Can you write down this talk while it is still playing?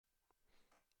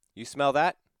You smell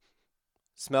that?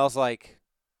 Smells like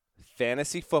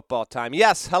fantasy football time.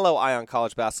 Yes, hello, Ion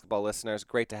College basketball listeners.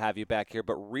 Great to have you back here.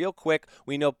 But real quick,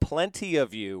 we know plenty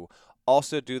of you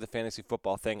also do the fantasy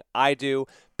football thing. I do.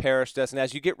 Parrish does. And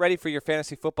as you get ready for your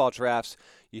fantasy football drafts,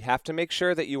 you have to make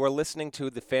sure that you are listening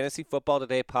to the Fantasy Football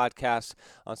Today podcast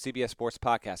on CBS Sports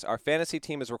Podcast. Our fantasy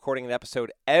team is recording an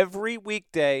episode every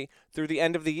weekday through the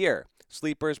end of the year.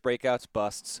 Sleepers, breakouts,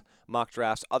 busts, mock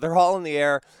drafts, they're all in the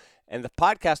air. And the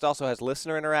podcast also has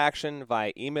listener interaction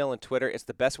via email and Twitter. It's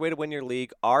the best way to win your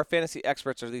league. Our fantasy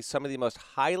experts are some of the most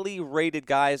highly rated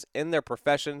guys in their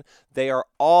profession. They are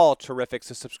all terrific.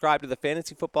 So subscribe to the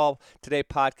Fantasy Football Today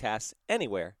podcast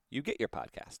anywhere you get your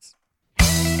podcasts.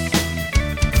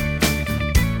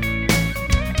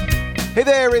 Hey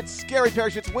there, it's Gary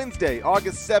Parrish. It's Wednesday,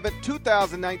 August 7th,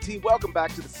 2019. Welcome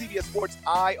back to the CBS Sports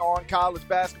Eye on College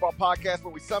Basketball podcast,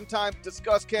 where we sometimes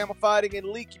discuss camel fighting and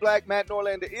leaky black. Matt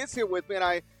Norlander is here with me, and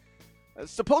I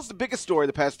suppose the biggest story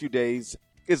the past few days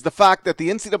is the fact that the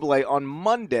NCAA on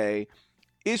Monday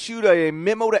issued a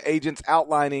memo to agents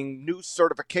outlining new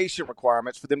certification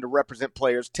requirements for them to represent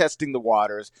players testing the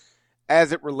waters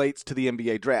as it relates to the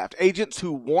NBA draft. Agents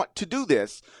who want to do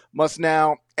this must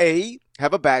now, A,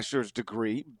 have a bachelor's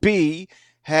degree, B,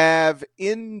 have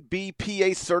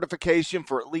NBPA certification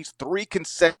for at least 3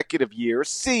 consecutive years,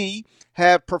 C,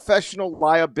 have professional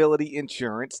liability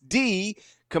insurance, D,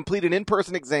 complete an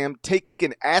in-person exam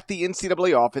taken at the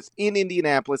NCAA office in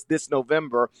Indianapolis this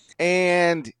November,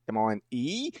 and am I on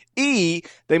E? E,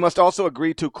 they must also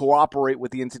agree to cooperate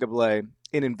with the NCAA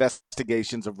in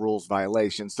investigations of rules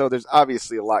violations. So there's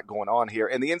obviously a lot going on here,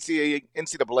 and the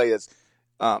NCAA is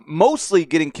mostly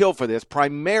getting killed for this,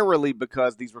 primarily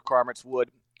because these requirements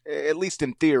would, at least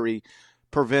in theory,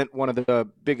 prevent one of the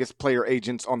biggest player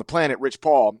agents on the planet, Rich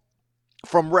Paul,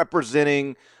 from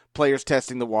representing players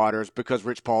testing the waters because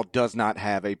Rich Paul does not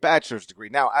have a bachelor's degree.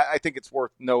 Now, I think it's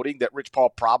worth noting that Rich Paul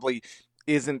probably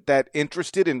isn't that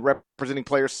interested in representing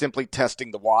players simply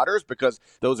testing the waters, because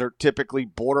those are typically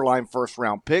borderline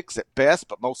first-round picks at best,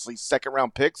 but mostly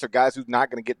second-round picks or guys who's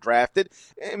not going to get drafted.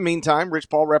 In the meantime, Rich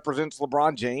Paul represents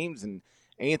LeBron James and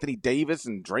Anthony Davis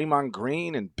and Draymond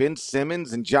Green and Ben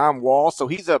Simmons and John Wall, so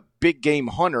he's a big-game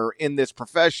hunter in this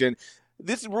profession.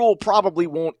 This rule probably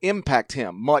won't impact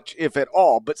him much, if at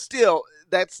all, but still,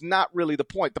 that's not really the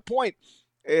point. The point,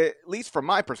 at least from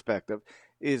my perspective,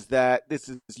 is that this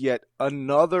is yet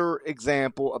another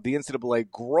example of the NCAA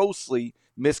grossly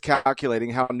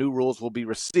miscalculating how new rules will be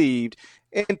received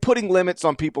and putting limits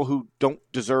on people who don't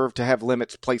deserve to have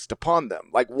limits placed upon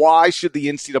them. Like, why should the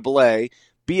NCAA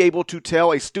be able to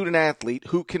tell a student athlete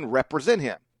who can represent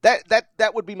him?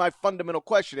 That would be my fundamental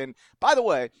question. And by the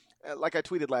way, like I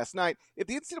tweeted last night, if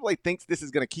the NCAA thinks this is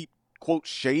going to keep, quote,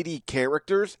 shady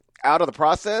characters out of the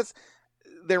process,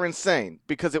 they're insane,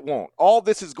 because it won't. All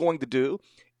this is going to do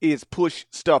is push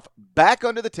stuff back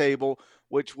under the table,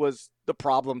 which was the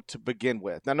problem to begin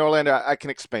with. Now, Norlander, I can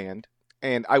expand,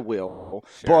 and I will.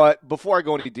 Sure. But before I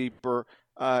go any deeper,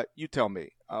 you tell me,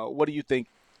 what do you think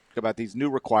about these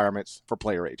new requirements for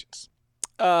player agents?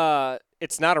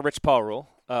 It's not a Rich Paul rule.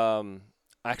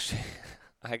 Actually,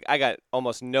 I got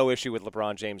almost no issue with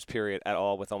LeBron James, period, at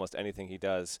all, with almost anything he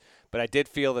does. But I did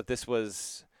feel that this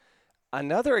was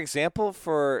another example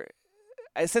for,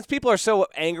 since people are so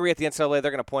angry at the NCAA, they're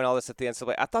going to point all this at the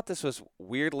NCAA. I thought this was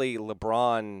weirdly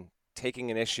LeBron taking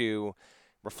an issue,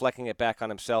 reflecting it back on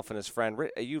himself and his friend.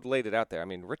 You laid it out there. I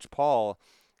mean, Rich Paul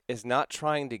is not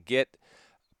trying to get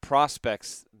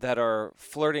prospects that are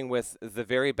flirting with the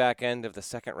very back end of the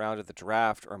second round of the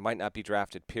draft or might not be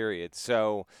drafted, period.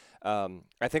 So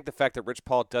I think the fact that Rich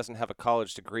Paul doesn't have a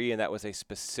college degree and that was a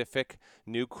specific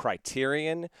new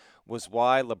criterion was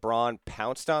why LeBron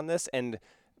pounced on this. And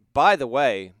by the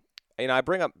way, I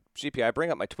bring up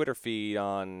my Twitter feed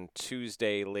on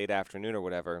Tuesday late afternoon or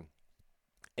whatever,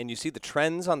 and you see the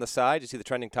trends on the side, you see the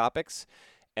trending topics,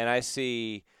 and I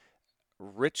see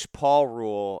Rich Paul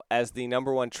rule as the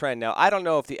number one trend. Now, I don't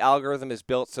know if the algorithm is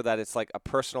built so that it's like a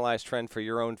personalized trend for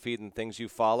your own feed and things you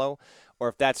follow,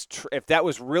 or if if that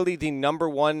was really the number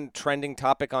one trending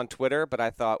topic on Twitter. But I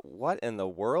thought, what in the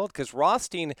world? Because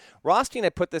Rothstein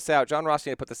had put this out. John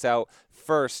Rothstein had put this out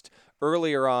first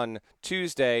earlier on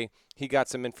Tuesday. He got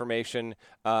some information,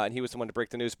 and he was the one to break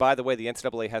the news. By the way, the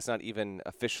NCAA has not even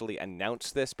officially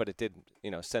announced this, but it did,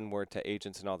 send word to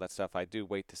agents and all that stuff. I do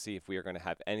wait to see if we are going to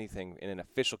have anything in an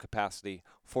official capacity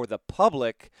for the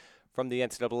public from the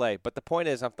NCAA. But the point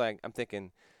is, I'm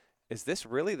thinking, is this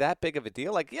really that big of a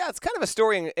deal? Like, yeah, it's kind of a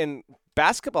story in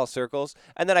basketball circles,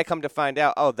 and then I come to find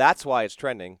out, oh, that's why it's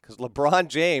trending, because LeBron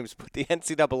James put the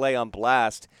NCAA on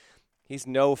blast. He's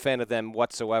no fan of them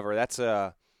whatsoever. That's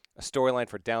a a storyline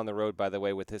for down the road, by the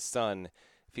way, with his son.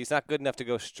 If he's not good enough to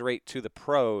go straight to the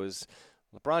pros,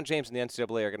 LeBron James and the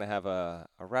NCAA are going to have a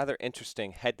rather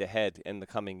interesting head-to-head in the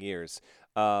coming years.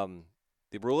 The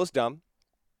rule is dumb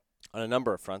on a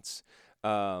number of fronts.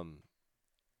 Also,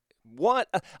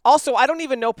 I don't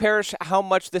even know, Parrish, how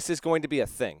much this is going to be a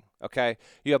thing, okay?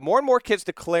 You have more and more kids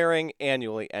declaring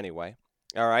annually anyway,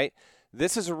 all right?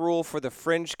 This is a rule for the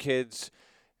fringe kids.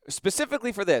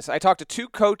 Specifically for this, I talked to 2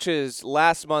 coaches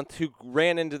last month who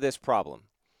ran into this problem.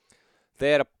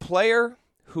 They had a player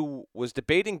who was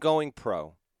debating going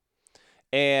pro,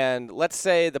 and let's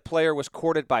say the player was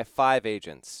courted by 5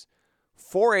 agents.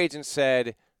 4 agents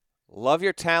said, love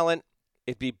your talent.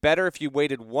 It'd be better if you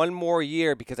waited 1 more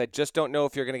year because I just don't know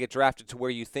if you're going to get drafted to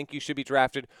where you think you should be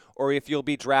drafted or if you'll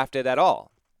be drafted at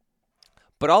all.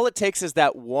 But all it takes is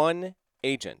that one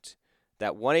agent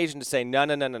to say,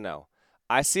 no.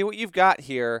 I see what you've got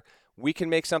here. We can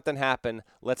make something happen.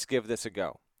 Let's give this a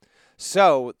go.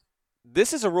 So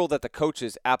this is a rule that the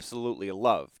coaches absolutely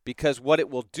love because what it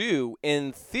will do,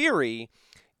 in theory,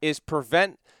 is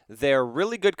prevent their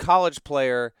really good college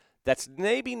player that's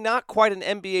maybe not quite an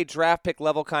NBA draft pick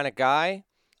level kind of guy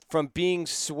from being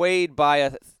swayed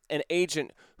by an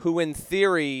agent who, in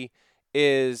theory,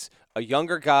 is a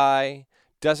younger guy,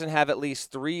 doesn't have at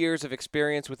least 3 years of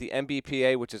experience with the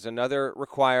NBPA, which is another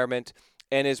requirement,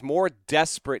 and is more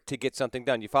desperate to get something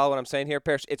done. You follow what I'm saying here,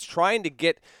 Parrish? It's trying to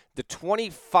get the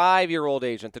 25-year-old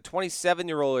agent, the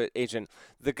 27-year-old agent,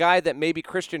 the guy that maybe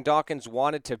Christian Dawkins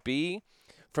wanted to be,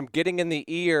 from getting in the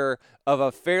ear of a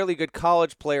fairly good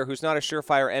college player who's not a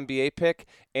surefire NBA pick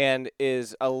and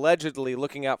is allegedly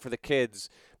looking out for the kids.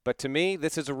 But to me,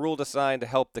 this is a rule designed to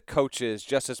help the coaches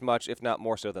just as much, if not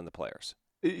more so, than the players.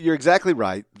 You're exactly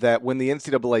right that when the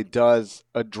NCAA does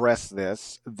address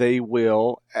this, they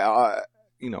will,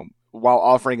 while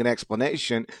offering an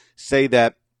explanation, say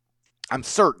that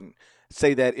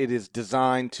it is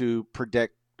designed to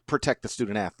protect the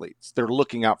student athletes. They're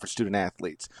looking out for student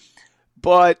athletes.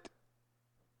 But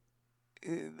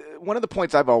one of the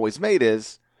points I've always made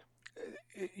is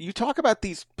you talk about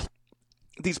these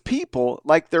people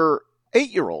like they're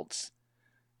 8-year-olds.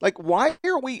 Like, why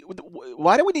do we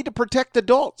need to protect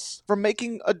adults from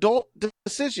making adult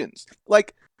decisions?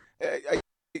 Like,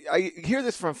 I hear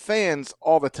this from fans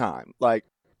all the time. Like,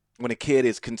 when a kid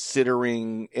is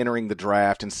considering entering the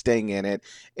draft and staying in it,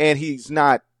 and he's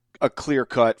not a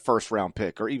clear-cut first-round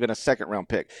pick or even a second-round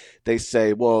pick, they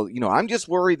say, well, I'm just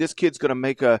worried this kid's going to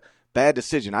make a bad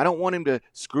decision. I don't want him to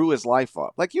screw his life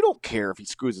up. Like, you don't care if he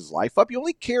screws his life up. You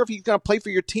only care if he's going to play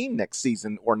for your team next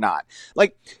season or not.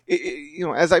 Like,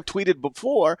 as I've tweeted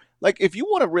before, like, if you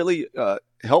want to really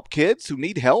help kids who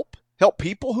need help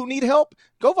people who need help,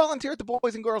 go volunteer at the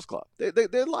Boys and Girls Club. There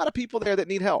are a lot of people there that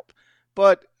need help.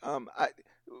 But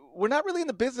we're not really in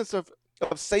the business of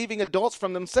saving adults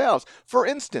from themselves. For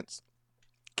instance,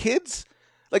 kids,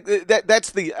 like that's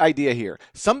the idea here.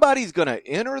 Somebody's going to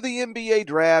enter the NBA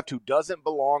draft who doesn't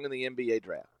belong in the NBA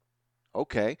draft.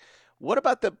 Okay. What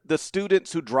about the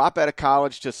students who drop out of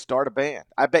college to start a band?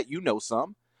 I bet you know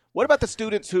some. What about the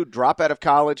students who drop out of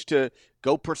college to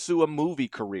go pursue a movie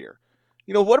career?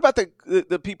 What about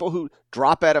the people who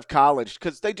drop out of college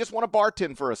because they just want to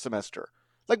bartend for a semester?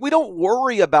 Like, we don't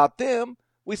worry about them.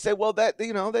 We say, well,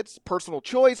 that's personal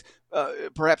choice.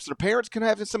 Perhaps their parents can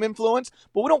have some influence,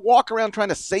 but we don't walk around trying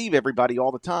to save everybody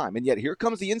all the time. And yet here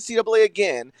comes the NCAA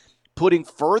again, putting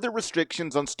further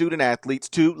restrictions on student athletes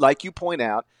to, like you point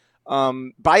out,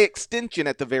 by extension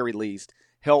at the very least,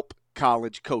 help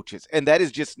college coaches. And that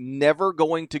is just never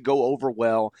going to go over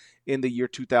well in the year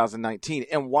 2019.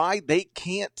 And why they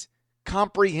can't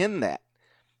comprehend that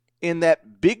in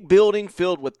that big building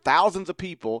filled with thousands of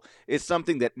people is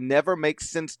something that never makes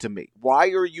sense to me. Why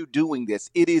are you doing this?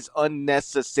 It is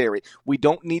unnecessary. We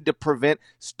don't need to prevent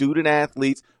student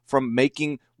athletes from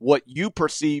making what you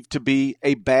perceive to be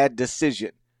a bad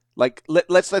decision. Like,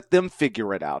 let's let them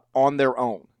figure it out on their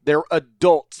own. They're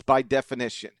adults by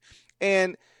definition.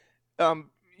 And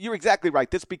you're exactly right.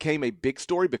 This became a big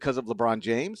story because of LeBron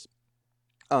James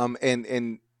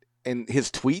and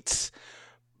his tweets.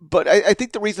 But I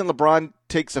think the reason LeBron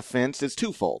takes offense is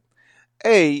twofold.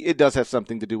 A, it does have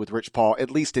something to do with Rich Paul, at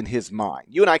least in his mind.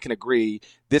 You and I can agree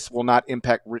this will not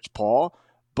impact Rich Paul,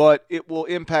 but it will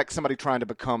impact somebody trying to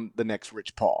become the next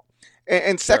Rich Paul.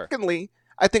 And secondly,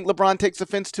 I think LeBron takes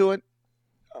offense to it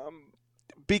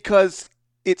because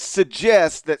it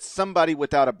suggests that somebody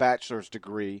without a bachelor's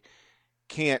degree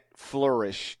can't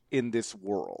flourish in this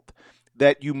world,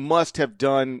 that you must have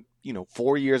done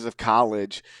 4 years of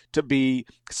college to be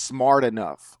smart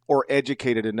enough or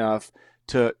educated enough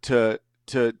to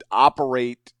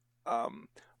operate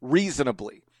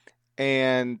reasonably.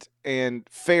 and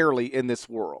fairly in this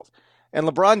world. And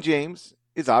LeBron James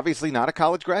is obviously not a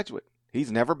college graduate.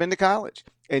 He's never been to college.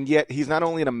 And yet he's not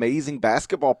only an amazing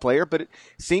basketball player, but it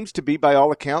seems to be, by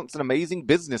all accounts, an amazing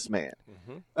businessman,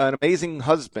 an amazing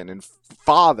husband and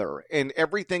father, and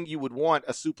everything you would want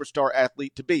a superstar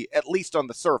athlete to be, at least on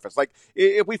the surface. Like,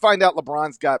 if we find out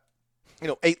LeBron's got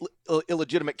 8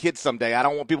 illegitimate kids someday, I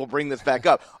don't want people to bring this back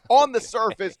up. On the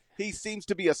surface, he seems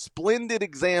to be a splendid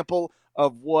example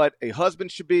of what a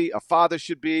husband should be, a father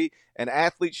should be, an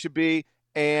athlete should be,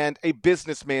 and a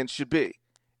businessman should be.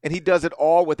 And he does it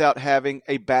all without having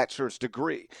a bachelor's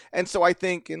degree. And so I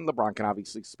think, and LeBron can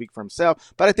obviously speak for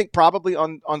himself, but I think probably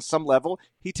on some level,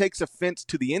 he takes offense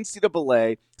to the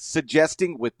NCAA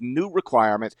suggesting with new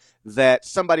requirements that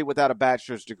somebody without a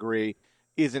bachelor's degree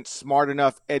isn't smart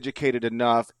enough, educated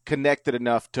enough, connected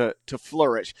enough to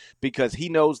flourish, because he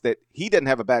knows that he doesn't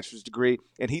have a bachelor's degree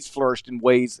and he's flourished in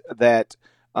ways that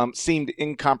seemed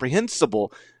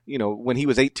incomprehensible, when he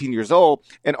was 18 years old.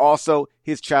 And also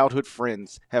his childhood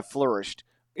friends have flourished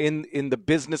in the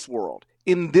business world,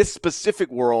 in this specific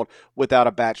world, without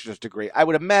a bachelor's degree. I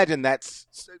would imagine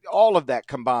that's all of that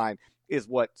combined is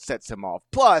what sets him off.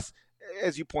 Plus,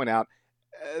 as you point out,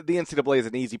 the NCAA is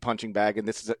an easy punching bag, and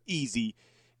this is an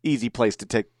easy place to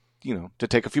take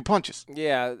a few punches.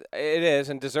 Yeah, it is,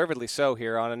 and deservedly so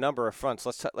here on a number of fronts.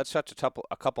 Let's touch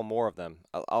a couple more of them.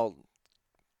 I'll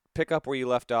pick up where you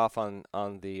left off on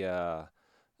the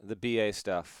BA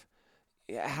stuff.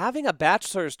 Having a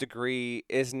bachelor's degree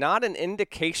is not an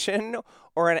indication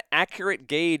or an accurate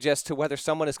gauge as to whether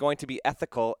someone is going to be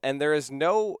ethical, and there is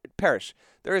no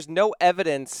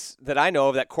evidence that I know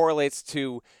of that correlates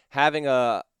to having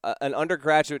an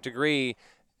undergraduate degree,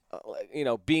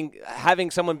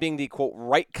 having someone being the quote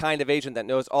right kind of agent that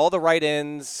knows all the right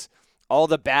ins, all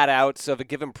the bad outs of a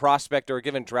given prospect or a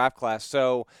given draft class.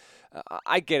 So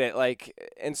I get it. Like,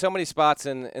 in so many spots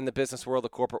in the business world, the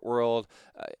corporate world,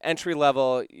 entry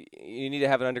level, you need to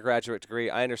have an undergraduate degree.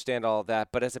 I understand all of that.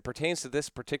 But as it pertains to this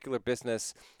particular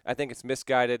business, I think it's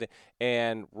misguided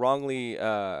and wrongly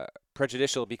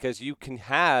prejudicial, because you can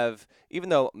have, even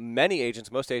though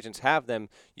most agents have them,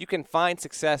 you can find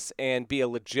success and be a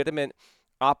legitimate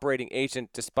operating agent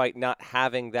despite not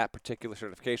having that particular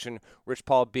certification, Rich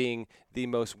Paul being the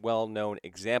most well-known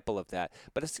example of that.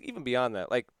 But it's even beyond that.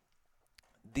 Like,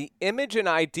 the image and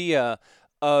idea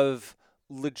of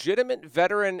legitimate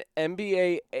veteran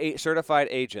NBA certified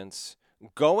agents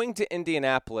going to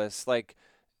Indianapolis, like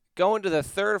going to the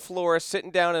third floor,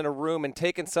 sitting down in a room and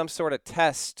taking some sort of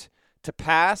test to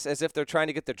pass as if they're trying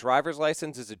to get their driver's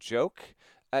license, is a joke.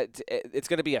 It's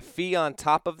going to be a fee on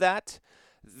top of that.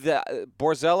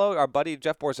 Borzello, our buddy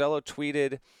Jeff Borzello,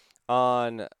 tweeted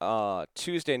on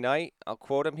Tuesday night, I'll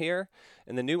quote him here,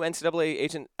 in the new NCAA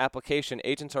agent application,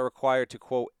 agents are required to,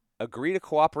 quote, agree to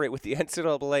cooperate with the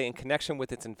NCAA in connection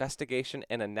with its investigation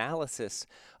and analysis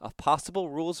of possible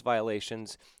rules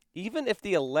violations, even if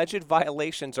the alleged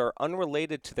violations are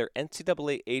unrelated to their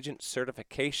NCAA agent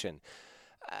certification.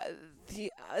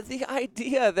 The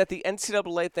idea that the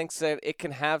NCAA thinks that it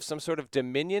can have some sort of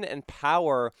dominion and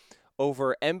power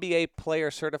over NBA player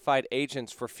certified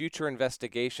agents for future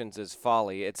investigations is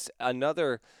folly. It's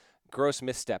another gross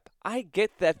misstep. I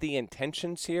get that the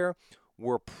intentions here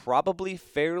were probably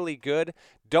fairly good.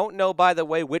 Don't know, by the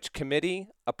way, which committee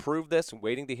approved this. I'm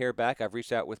waiting to hear back. I've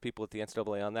reached out with people at the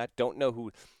NCAA on that. Don't know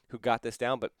who got this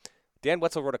down, but Dan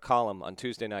Wetzel wrote a column on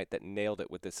Tuesday night that nailed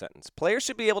it with this sentence. Players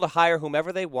should be able to hire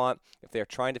whomever they want if they are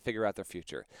trying to figure out their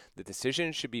future. The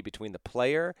decision should be between the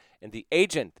player and the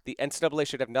agent. The NCAA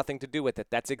should have nothing to do with it.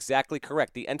 That's exactly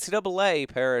correct. The NCAA,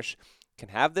 Parrish, can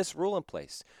have this rule in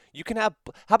place. You can have,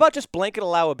 how about just blanket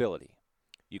allowability?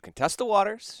 You can test the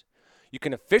waters. You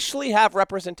can officially have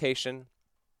representation.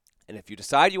 And if you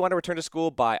decide you want to return to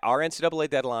school by our NCAA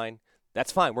deadline,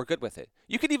 that's fine. We're good with it.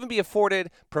 You could even be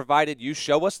afforded, provided you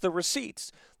show us the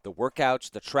receipts, the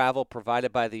workouts, the travel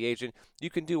provided by the agent. You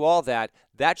can do all that.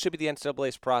 That should be the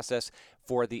NCAA's process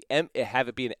for have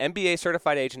it be an NBA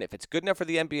certified agent. If it's good enough for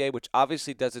the NBA, which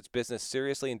obviously does its business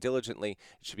seriously and diligently,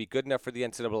 it should be good enough for the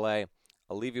NCAA.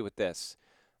 I'll leave you with this.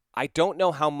 I don't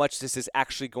know how much this is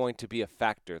actually going to be a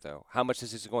factor, though, how much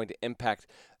this is going to impact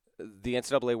the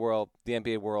NCAA world, the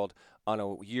NBA world on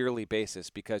a yearly basis,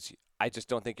 because I just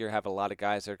don't think you have a lot of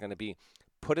guys that are going to be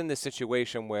put in this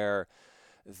situation where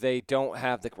they don't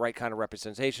have the right kind of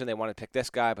representation. They want to pick this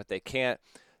guy, but they can't.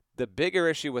 The bigger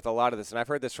issue with a lot of this, and I've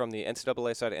heard this from the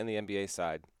NCAA side and the NBA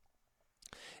side,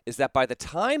 is that by the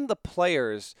time the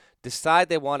players decide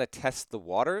they want to test the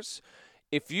waters,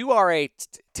 if you are a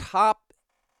top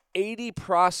 80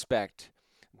 prospect,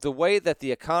 the way that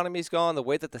the economy's gone, the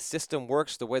way that the system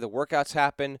works, the way the workouts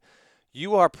happen,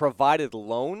 you are provided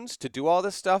loans to do all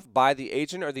this stuff by the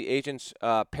agent or the agent's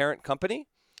parent company.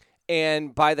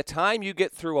 And by the time you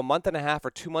get through a month and a half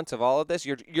or 2 months of all of this,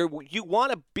 you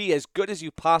want to be as good as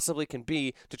you possibly can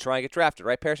be to try and get drafted,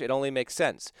 right, Parrish? It only makes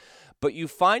sense. But you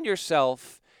find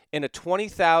yourself in a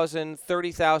 $20,000,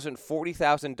 $30,000,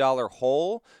 $40,000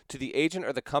 hole to the agent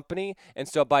or the company, and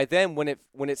so by then, when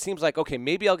it seems like, okay,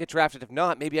 maybe I'll get drafted, if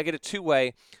not, maybe I get a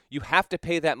two-way, you have to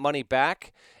pay that money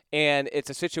back. And it's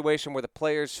a situation where the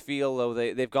players feel, though,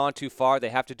 they've gone too far, they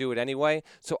have to do it anyway.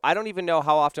 So I don't even know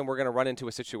how often we're going to run into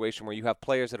a situation where you have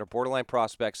players that are borderline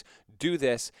prospects do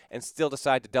this and still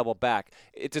decide to double back.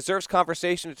 It deserves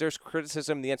conversation. It deserves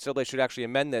criticism. The NCAA should actually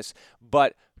amend this.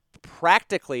 But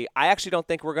practically, I actually don't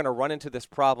think we're going to run into this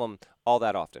problem all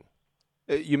that often.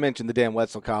 You mentioned the Dan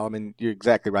Wetzel column, and you're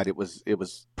exactly right. It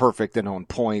was perfect and on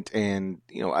point. And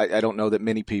I don't know that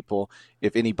many people,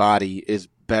 if anybody, is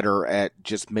better at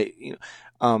just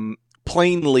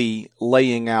plainly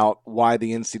laying out why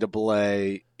the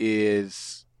NCAA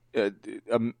is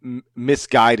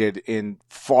misguided in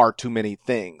far too many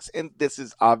things. And this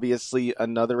is obviously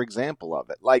another example of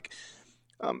it. Like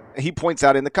he points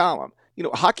out in the column,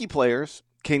 hockey players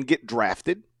can get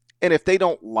drafted, and if they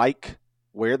don't like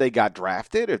where they got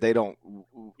drafted, or they don't,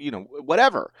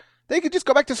 whatever, they could just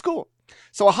go back to school.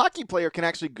 So a hockey player can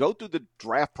actually go through the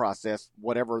draft process,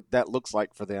 whatever that looks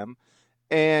like for them,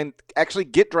 and actually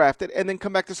get drafted and then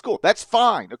come back to school. That's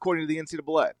fine, according to the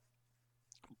NCAA.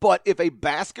 But if a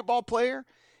basketball player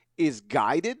is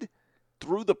guided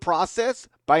through the process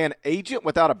by an agent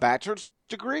without a bachelor's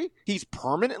degree, he's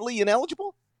permanently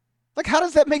ineligible? Like, how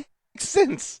does that make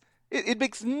sense? It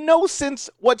makes no sense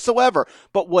whatsoever.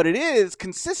 But what it is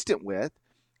consistent with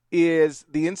is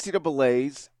the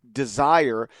NCAA's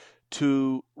desire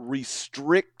to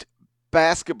restrict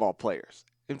basketball players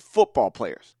and football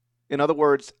players. In other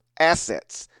words,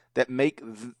 assets that make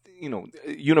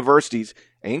universities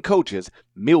and coaches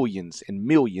millions and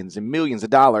millions and millions of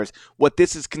dollars. What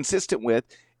this is consistent with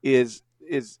is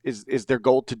their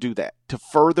goal to do that, to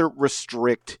further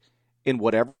restrict in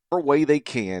whatever way they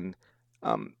can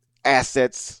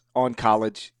assets on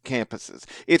college campuses.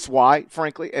 It's why,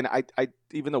 frankly, and I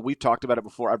even though we've talked about it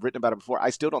before, I've written about it before, I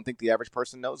still don't think the average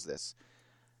person knows this.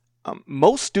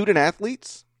 Most student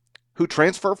athletes who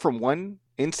transfer from one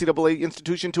NCAA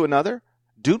institution to another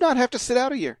do not have to sit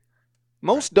out a year.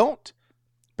 Most don't.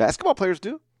 Basketball players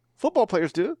do. Football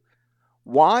players do.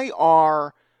 Why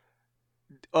are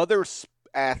other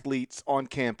athletes on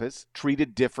campus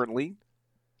treated differently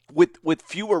with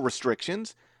fewer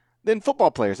restrictions than football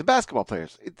players and basketball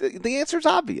players? The answer is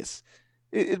obvious.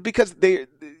 Because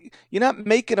you're not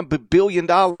making $1 billion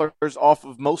off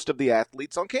of most of the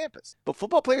athletes on campus. But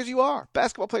football players you are.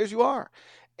 Basketball players you are.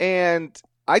 And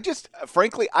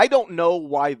frankly, I don't know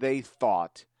why they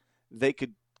thought they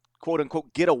could, quote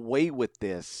unquote, get away with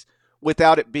this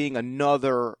without it being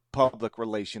another public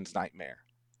relations nightmare.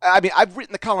 I mean, I've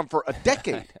written the column for a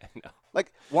decade.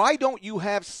 Like, why don't you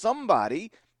have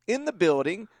somebody in the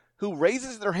building who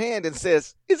raises their hand and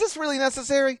says, is this really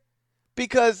necessary?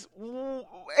 Because,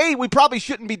 A, we probably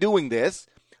shouldn't be doing this,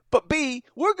 but B,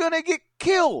 we're going to get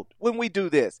killed when we do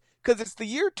this. Because it's the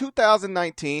year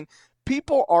 2019.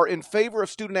 People are in favor of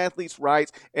student athletes'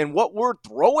 rights, and what we're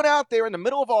throwing out there in the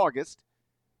middle of August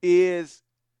is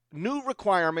new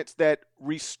requirements that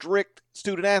restrict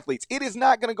student athletes. It is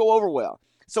not going to go over well.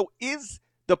 So is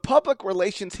the public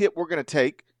relations hit we're going to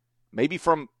take, maybe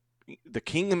from the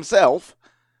king himself,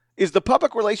 is the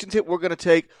public relations hit we're going to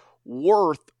take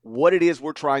worth what it is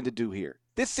we're trying to do here?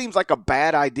 This seems like a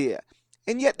bad idea,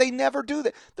 and yet they never do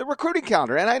that. The recruiting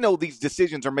calendar, and I know these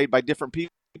decisions are made by different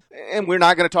people, and we're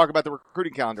not going to talk about the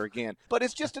recruiting calendar again, but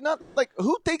it's just enough. Like,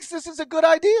 who thinks this is a good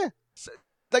idea?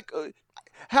 Like,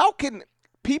 how can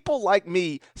people like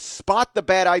me spot the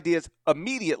bad ideas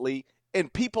immediately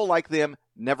and people like them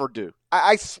never do?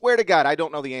 I swear to God, I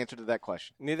don't know the answer to that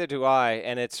question. Neither do I,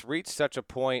 and it's reached such a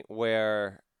point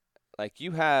where, like,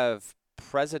 you have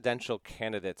presidential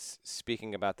candidates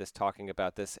speaking about this, talking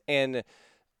about this, and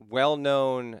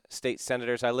well-known state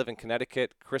senators. I live in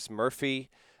Connecticut. Chris Murphy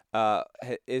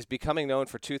is becoming known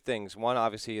for two things. One,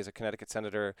 obviously, is a Connecticut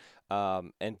senator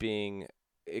and being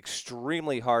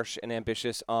extremely harsh and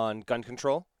ambitious on gun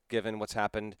control, given what's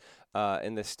happened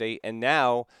in this state. And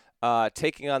now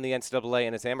taking on the NCAA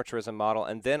and its amateurism model.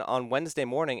 And then on Wednesday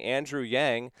morning, Andrew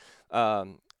Yang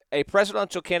a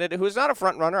presidential candidate who is not a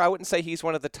front runner. I wouldn't say he's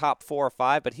one of the top 4 or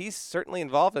 5, but he's certainly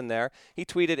involved in there. He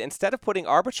tweeted, instead of putting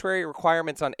arbitrary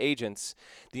requirements on agents,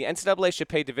 the NCAA should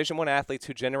pay Division I athletes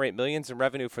who generate millions in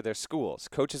revenue for their schools.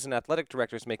 Coaches and athletic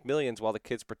directors make millions while the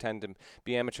kids pretend to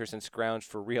be amateurs and scrounge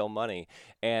for real money.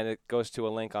 And it goes to a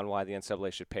link on why the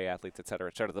NCAA should pay athletes, et cetera,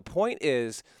 et cetera. The point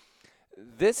is,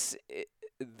 this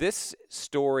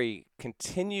story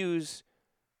continues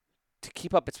to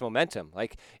keep up its momentum.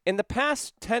 Like in the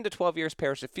past 10 to 12 years,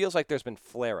 Parrish, it feels like there's been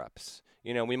flare-ups.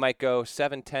 We might go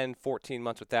 7, 10, 14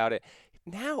 months without it.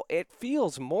 Now it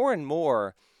feels more and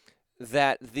more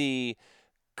that the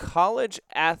college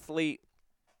athlete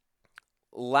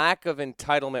lack of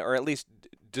entitlement, or at least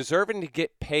deserving to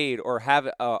get paid or have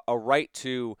a right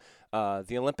to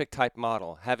the Olympic-type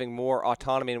model, having more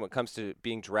autonomy when it comes to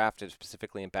being drafted,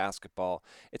 specifically in basketball.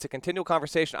 It's a continual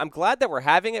conversation. I'm glad that we're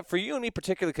having it, for you and me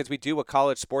particularly, because we do a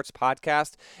college sports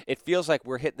podcast. It feels like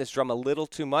we're hitting this drum a little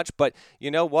too much, but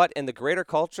you know what? In the greater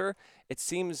culture, it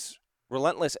seems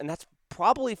relentless, and that's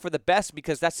probably for the best,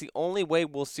 because that's the only way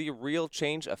we'll see real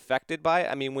change affected by it.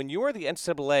 I mean, when you are the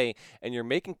NCAA and you're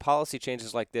making policy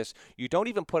changes like this, you don't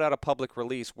even put out a public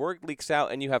release. Word leaks out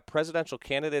and you have presidential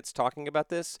candidates talking about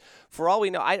this. For all we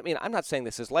know, I mean, I'm not saying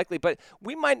this is likely, but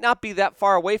we might not be that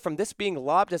far away from this being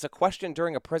lobbed as a question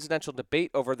during a presidential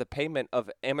debate over the payment of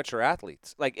amateur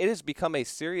athletes. Like, it has become a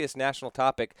serious national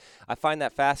topic. I find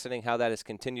that fascinating how that has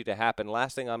continued to happen.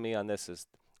 Last thing with me on this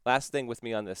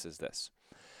is this.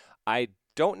 I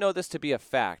don't know this to be a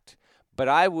fact, but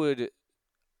I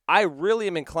really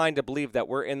am inclined to believe that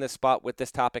we're in this spot with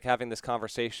this topic, having this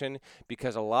conversation,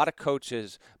 because a lot of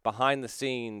coaches behind the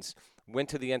scenes went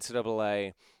to the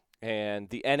NCAA and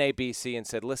the NABC and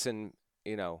said, listen,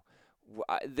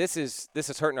 this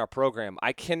is hurting our program.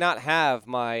 I cannot have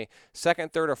my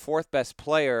second, third, or fourth best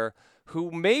player, who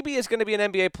maybe is going to be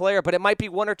an NBA player, but it might be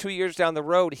 1 or 2 years down the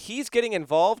road. He's getting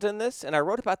involved in this, and I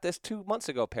wrote about this 2 months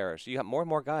ago, Parrish. You have more and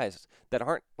more guys that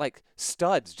aren't like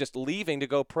studs just leaving to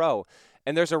go pro,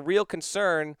 and there's a real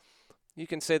concern. You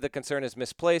can say the concern is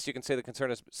misplaced. You can say the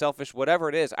concern is selfish, whatever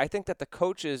it is. I think that the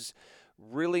coaches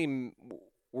really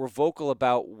were vocal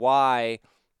about why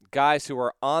guys who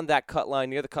are on that cut line,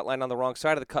 near the cut line, on the wrong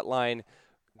side of the cut line,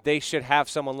 they should have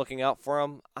someone looking out for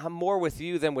them. I'm more with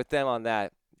you than with them on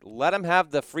that. Let them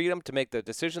have the freedom to make the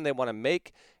decision they want to make.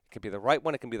 It could be the right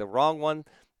one. It can be the wrong one.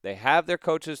 They have their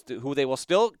coaches who they will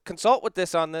still consult with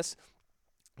this on this.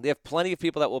 They have plenty of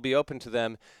people that will be open to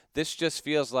them. This just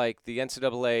feels like the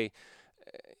NCAA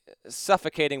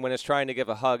suffocating when it's trying to give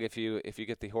a hug, if you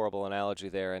get the horrible analogy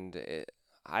there. And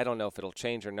I don't know if it'll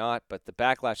change or not, but the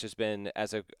backlash has been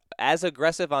as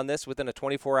aggressive on this within a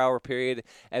 24-hour period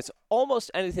as almost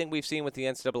anything we've seen with the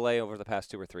NCAA over the past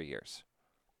 2 or 3 years.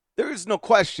 There is no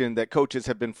question that coaches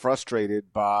have been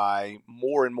frustrated by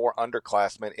more and more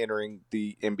underclassmen entering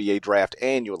the NBA draft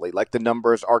annually. Like, the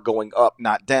numbers are going up,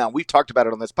 not down. We've talked about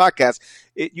it on this podcast.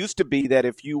 It used to be that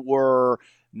if you were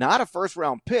not a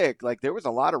first-round pick, like, there was a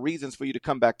lot of reasons for you to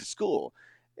come back to school.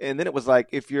 And then it was like,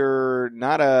 if you're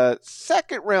not a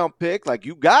second-round pick, like,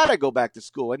 you got to go back to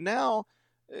school. And now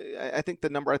I think the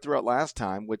number I threw out last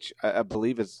time, which I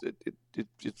believe is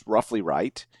it's roughly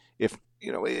right,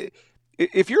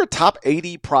 if you're a top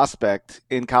 80 prospect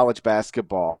in college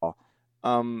basketball,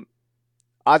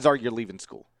 odds are you're leaving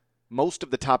school. Most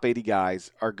of the top 80 guys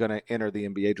are going to enter the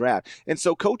NBA draft. And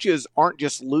so coaches aren't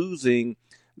just losing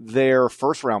their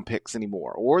first-round picks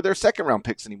anymore or their second-round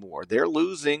picks anymore. They're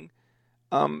losing,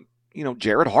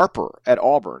 Jared Harper at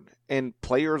Auburn and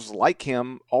players like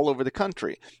him all over the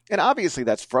country. And obviously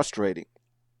that's frustrating,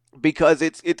 because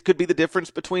it could be the difference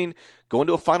between going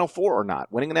to a Final Four or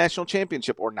not, winning a national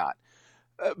championship or not.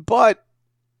 But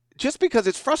just because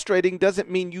it's frustrating doesn't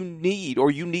mean you need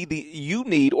the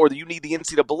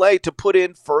NCAA to put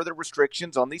in further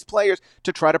restrictions on these players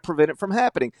to try to prevent it from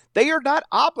happening. They are not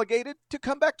obligated to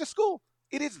come back to school.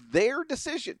 It is their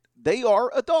decision. They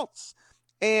are adults.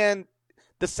 And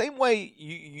the same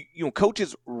way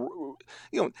coaches,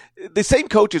 the same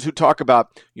coaches who talk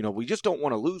about, we just don't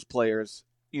want to lose players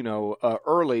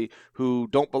early who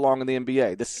don't belong in the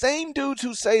NBA. The same dudes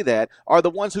who say that are the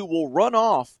ones who will run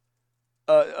off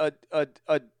a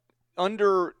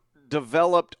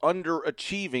underdeveloped,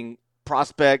 underachieving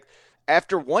prospect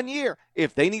after 1 year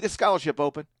if they need a scholarship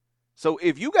open. So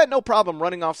if you got no problem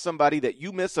running off somebody that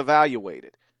you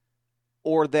misevaluated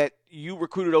or that you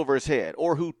recruited over his head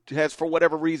or who has, for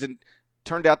whatever reason,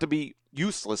 turned out to be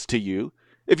useless to you,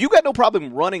 if you got no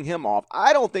problem running him off,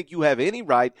 I don't think you have any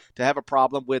right to have a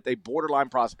problem with a borderline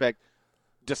prospect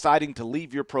deciding to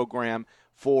leave your program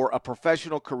for a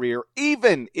professional career,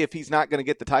 even if he's not going to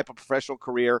get the type of professional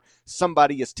career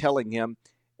somebody is telling him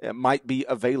might be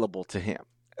available to him.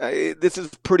 This is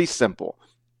pretty simple.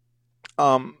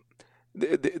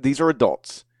 These are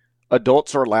adults.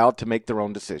 Adults are allowed to make their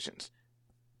own decisions.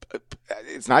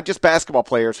 It's not just basketball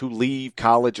players who leave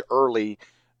college early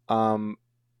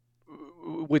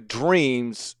with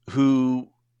dreams who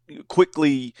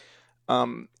quickly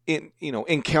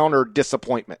encounter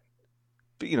disappointment.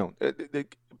 The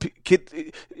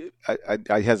kid.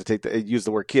 I hesitate to use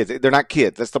the word kids. They're not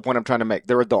kids. That's the point I'm trying to make.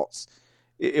 They're adults.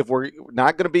 If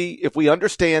we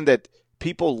understand that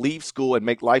people leave school and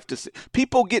make life decisions,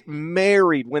 people get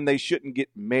married when they shouldn't get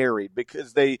married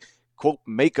because they, quote,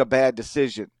 make a bad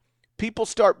decision. People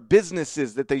start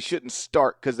businesses that they shouldn't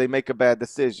start because they make a bad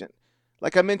decision.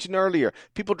 Like I mentioned earlier,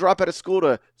 people drop out of school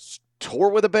to tour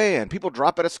with a band. People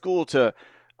drop out of school to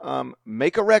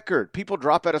make a record. People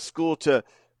drop out of school to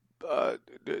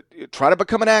try to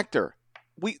become an actor.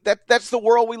 That's the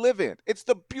world we live in. It's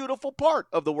the beautiful part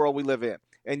of the world we live in.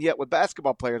 And yet with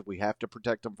basketball players, we have to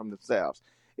protect them from themselves.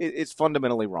 It's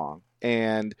fundamentally wrong.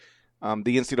 And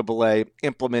the NCAA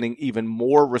implementing even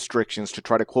more restrictions to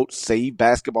try to, quote, save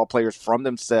basketball players from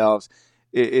themselves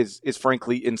is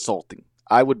frankly insulting.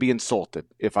 I would be insulted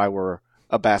if I were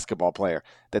a basketball player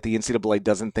that the NCAA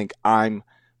doesn't think I'm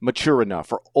mature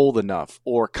enough or old enough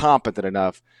or competent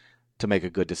enough to make a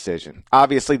good decision.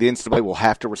 Obviously, the NCAA will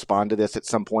have to respond to this at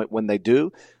some point. When they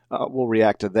do, we'll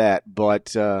react to that,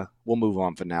 but we'll move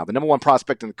on for now. The number one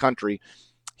prospect in the country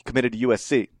committed to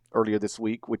USC earlier this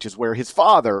week, which is where his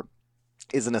father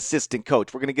is an assistant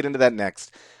coach. We're going to get into that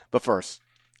next, but first,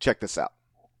 check this out.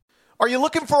 Are you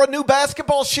looking for a new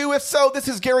basketball shoe? If so, this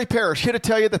is Gary Parrish here to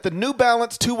tell you that the New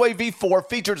Balance 2-Way V4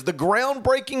 features the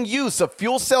groundbreaking use of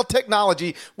fuel cell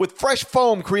technology with fresh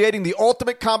foam, creating the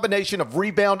ultimate combination of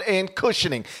rebound and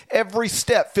cushioning. Every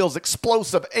step feels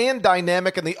explosive and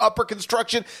dynamic, and the upper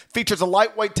construction features a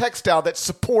lightweight textile that's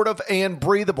supportive and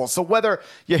breathable. So whether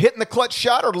you're hitting the clutch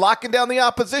shot or locking down the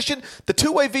opposition, the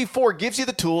 2-Way V4 gives you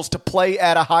the tools to play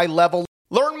at a high level.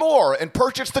 Learn more and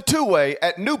purchase the 2-Way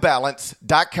at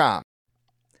newbalance.com.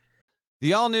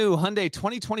 The all-new Hyundai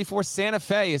 2024 Santa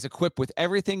Fe is equipped with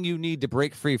everything you need to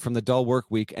break free from the dull work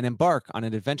week and embark on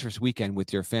an adventurous weekend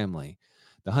with your family.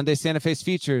 The Hyundai Santa Fe's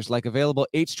features like available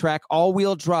H-Track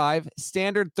all-wheel drive,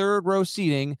 standard third-row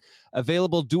seating,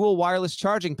 available dual wireless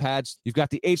charging pads. You've got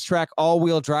the H-Track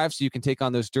all-wheel drive so you can take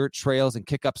on those dirt trails and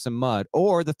kick up some mud.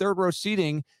 Or the third-row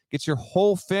seating gets your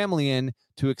whole family in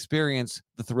to experience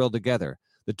the thrill together.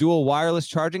 The dual wireless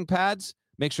charging pads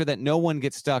make sure that no one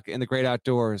gets stuck in the great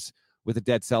outdoors with a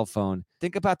dead cell phone.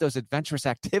 Think about those adventurous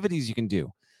activities you can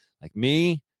do. Like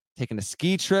me, taking a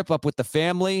ski trip up with the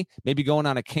family, maybe going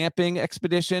on a camping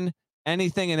expedition,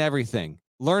 anything and everything.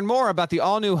 Learn more about the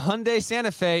all-new Hyundai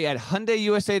Santa Fe at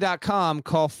HyundaiUSA.com.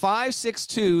 Call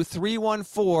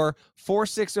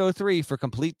 562-314-4603 for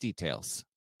complete details.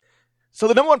 So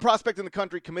the number one prospect in the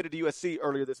country committed to USC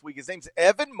earlier this week. His name's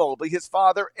Evan Mobley. His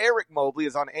father, Eric Mobley,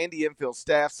 is on Andy Enfield's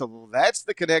staff, so that's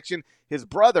the connection. His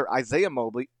brother, Isaiah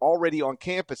Mobley, already on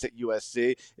campus at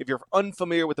USC. If you're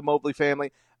unfamiliar with the Mobley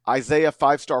family, Isaiah,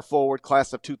 five-star forward,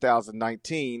 class of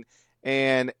 2019,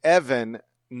 and Evan,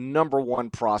 number one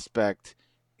prospect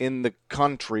in the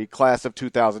country, class of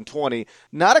 2020.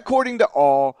 Not according to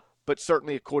all, but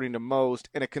certainly according to most,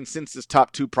 and a consensus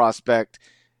top two prospect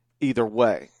either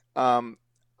way.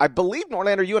 I believe,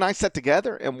 Norlander, you and I sat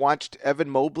together and watched Evan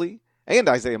Mobley and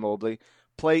Isaiah Mobley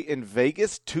play in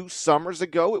Vegas 2 summers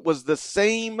ago. It was the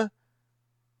same.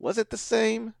 Was it the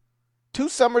same? 2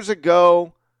 summers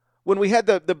ago when we had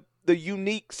the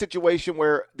unique situation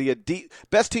where the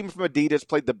best team from Adidas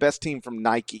played the best team from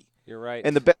Nike. You're right.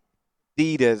 And the best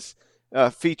Adidas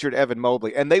featured Evan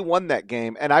Mobley, and they won that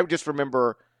game. And I just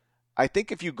remember, I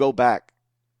think if you go back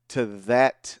to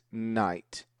that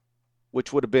night,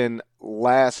 which would have been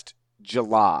last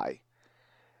July,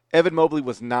 Evan Mobley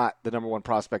was not the number one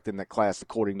prospect in that class,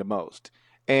 according to most.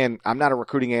 And I'm not a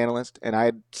recruiting analyst, and I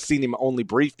had seen him only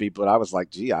briefly, but I was like,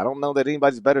 gee, I don't know that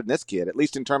anybody's better than this kid, at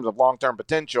least in terms of long-term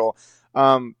potential.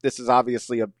 This is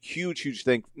obviously a huge, huge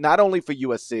thing, not only for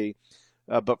USC,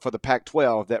 but for the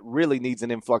Pac-12 that really needs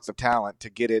an influx of talent to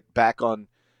get it back on,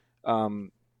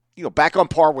 back on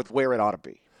par with where it ought to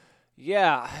be.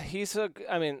 Yeah,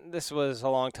 this was a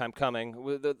long time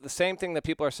coming. The same thing that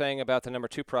people are saying about the number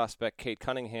 2 prospect, Cade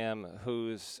Cunningham,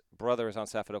 whose brother is on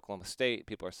staff at Oklahoma State.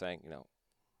 People are saying,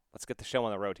 let's get the show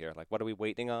on the road here. Like, what are we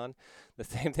waiting on? The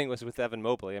same thing was with Evan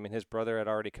Mobley. I mean, his brother had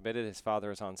already committed. His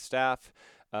father is on staff.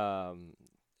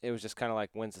 It was just kind of like,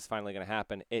 when's this finally going to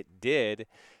happen? It did.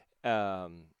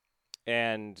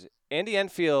 And Andy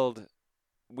Enfield,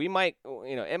 it might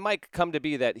come to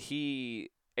be that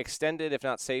he extended, if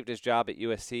not saved, his job at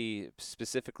USC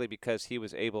specifically because he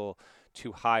was able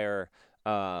to hire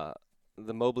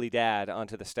the Mobley dad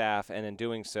onto the staff, and in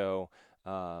doing so,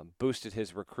 boosted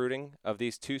his recruiting of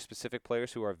these two specific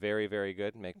players who are very, very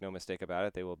good. Make no mistake about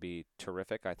it; they will be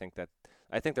terrific. I think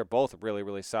they're both really,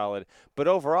 really solid. But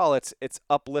overall, it's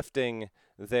uplifting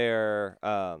their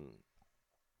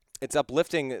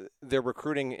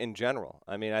recruiting in general.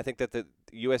 I mean, I think that the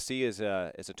USC is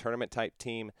a tournament type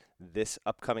team this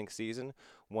upcoming season.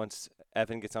 Once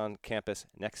Evan gets on campus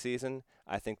next season,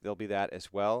 I think they'll be that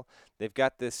as well. They've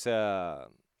got this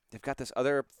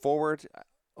other forward,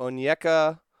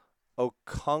 Onyeka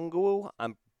Okongwu.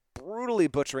 I'm brutally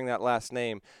butchering that last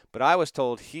name, but I was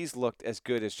told he's looked as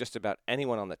good as just about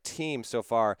anyone on the team so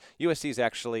far. USC's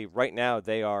actually right now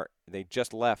they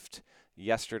just left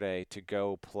yesterday to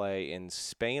go play in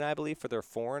Spain, I believe, for their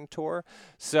foreign tour.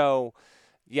 So,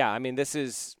 yeah, I mean,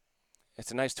 it's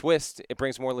a nice twist. It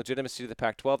brings more legitimacy to the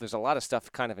Pac-12. There's a lot of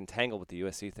stuff kind of entangled with the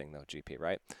USC thing, though, GP,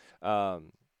 right?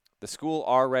 The school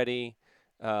already,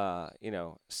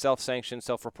 self-sanctioned,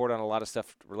 self-report on a lot of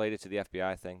stuff related to the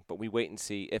FBI thing, but we wait and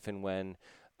see if and when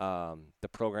the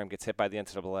program gets hit by the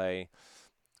NCAA.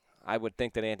 I would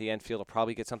think that Andy Enfield will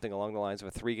probably get something along the lines of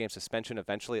a 3-game suspension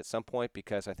eventually at some point,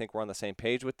 because I think we're on the same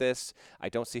page with this. I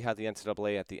don't see how the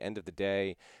NCAA, at the end of the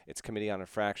day, its Committee on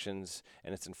Infractions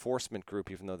and its enforcement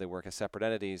group, even though they work as separate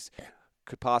entities,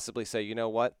 could possibly say, you know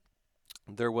what?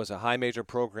 There was a high major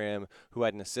program who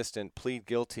had an assistant plead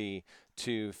guilty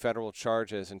to federal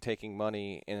charges and taking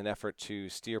money in an effort to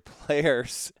steer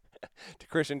players to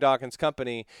Christian Dawkins'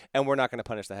 company, and we're not going to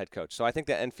punish the head coach. So I think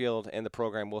that Enfield and the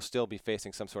program will still be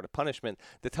facing some sort of punishment.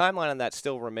 The timeline on that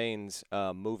still remains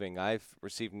moving. I've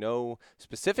received no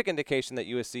specific indication that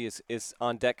USC is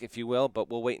on deck, if you will, but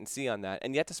we'll wait and see on that.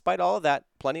 And yet, despite all of that,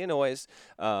 plenty of noise,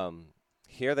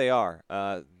 here they are.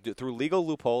 Through legal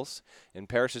loopholes, and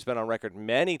Parrish has been on record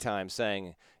many times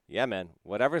saying, yeah, man,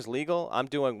 whatever's legal, I'm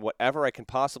doing whatever I can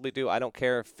possibly do. I don't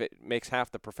care if it makes half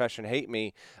the profession hate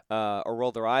me or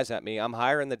roll their eyes at me. I'm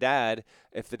hiring the dad.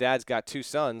 If the dad's got 2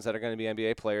 sons that are going to be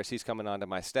NBA players, he's coming onto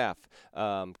my staff.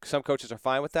 Some coaches are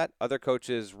fine with that. Other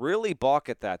coaches really balk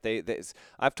at that.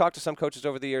 I've talked to some coaches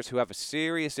over the years who have a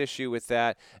serious issue with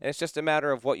that, and it's just a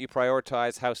matter of what you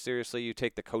prioritize, how seriously you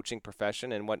take the coaching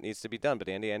profession, and what needs to be done. But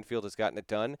Andy Enfield has gotten it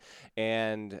done,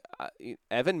 and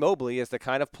Evan Mobley is the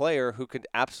kind of player who could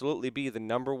absolutely be the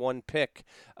number 1 pick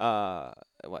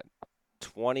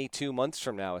 22 months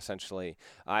from now, essentially.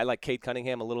 I like Cade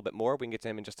Cunningham a little bit more. We can get to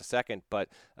him in just a second, but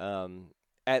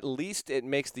at least it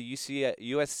makes the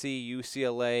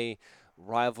USC-UCLA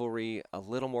rivalry a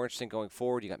little more interesting going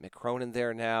forward. You got Mick Cronin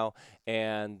there now,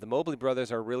 and the Mobley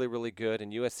brothers are really, really good,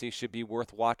 and USC should be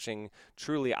worth watching.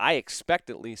 Truly, I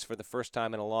expect, at least for the first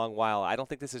time in a long while. I don't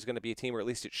think this is going to be a team, or at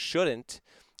least it shouldn't,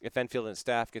 if Enfield and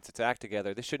staff gets its act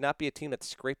together. This should not be a team that's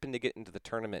scraping to get into the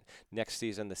tournament next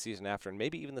season, the season after, and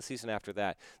maybe even the season after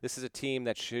that. This is a team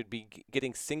that should be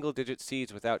getting single-digit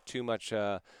seeds without too much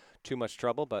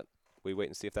trouble, but we wait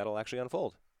and see if that'll actually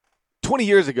unfold. 20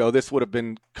 years ago, this would have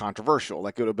been controversial.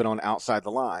 Like, it would have been on Outside the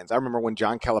Lines. I remember when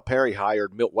John Calipari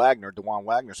hired Milt Wagner, DeJuan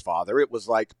Wagner's father, it was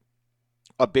like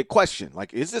a big question.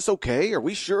 Like, is this okay? Are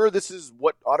we sure this is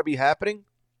what ought to be happening?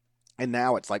 And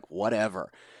now it's like,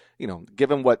 whatever. You know,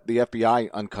 given what the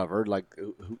FBI uncovered, like,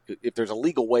 if there's a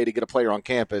legal way to get a player on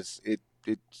campus,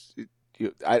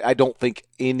 I don't think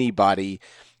anybody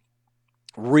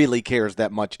really cares that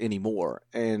much anymore.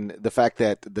 And the fact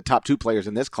that the top 2 players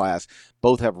in this class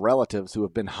both have relatives who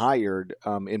have been hired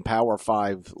in Power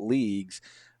 5 leagues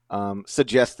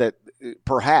suggests that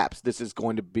perhaps this is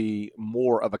going to be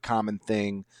more of a common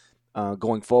thing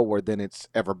going forward than it's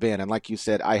ever been. And like you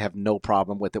said, I have no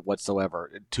problem with it whatsoever.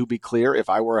 To be clear, if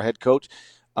I were a head coach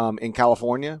in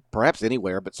California, perhaps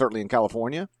anywhere, but certainly in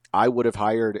California, I would have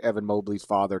hired Evan Mobley's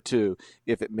father too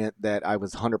if it meant that I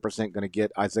was 100% going to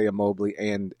get Isaiah Mobley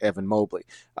and Evan Mobley.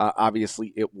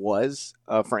 Obviously, it was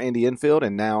for Andy Enfield,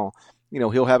 and now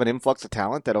he'll have an influx of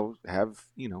talent that'll have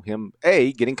him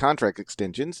getting contract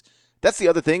extensions. That's the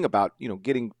other thing about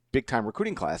getting big-time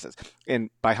recruiting classes, and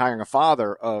by hiring a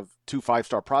father of 2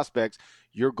 5-star prospects,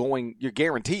 you're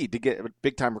guaranteed to get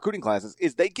big-time recruiting classes.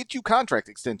 Is they get you contract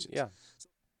extensions. Yeah.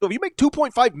 So if you make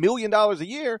 $2.5 million a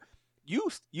year,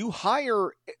 you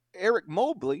hire Eric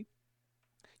Mobley,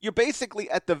 you're basically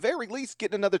at the very least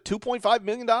getting another $2.5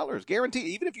 million guaranteed,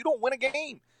 even if you don't win a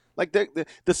game. Like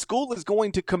the school is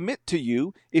going to commit to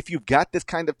you if you've got this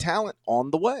kind of talent on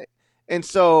the way. And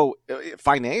so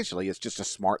financially, it's just a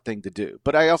smart thing to do.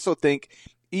 But I also think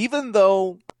even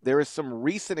though there is some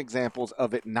recent examples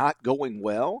of it not going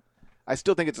well, I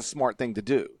still think it's a smart thing to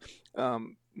do.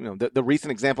 the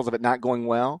recent examples of it not going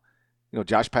well.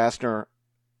 Josh Pastner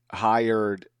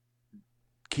hired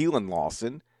Keelan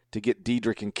Lawson to get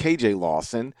Dedrick and KJ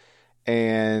Lawson,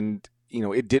 and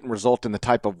it didn't result in the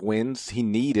type of wins he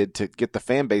needed to get the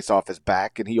fan base off his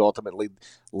back, and he ultimately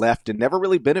left and never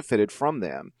really benefited from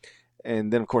them.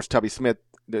 And then, of course, Tubby Smith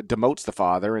demotes the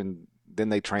father, and then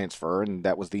they transfer, and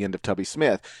that was the end of Tubby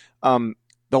Smith.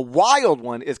 The wild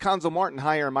one is Conzo Martin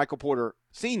hiring Michael Porter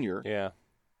Sr. Yeah.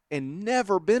 And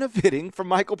never benefiting from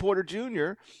Michael Porter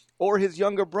Jr. or his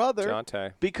younger brother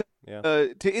Jonte. because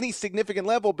to any significant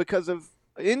level because of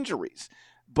injuries.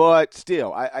 But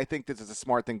still, I think this is a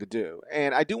smart thing to do.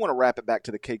 And I do want to wrap it back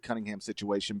to the Cade Cunningham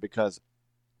situation because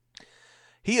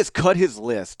he has cut his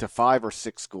list to 5 or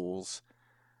 6 schools,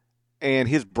 and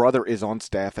his brother is on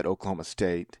staff at Oklahoma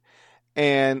State.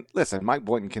 And listen, Mike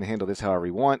Boynton can handle this however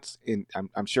he wants, and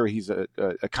I'm sure he's a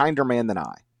kinder man than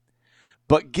I.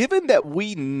 But given that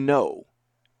we know,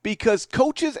 because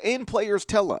coaches and players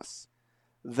tell us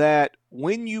that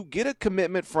when you get a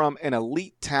commitment from an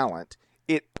elite talent,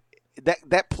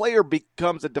 that player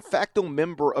becomes a de facto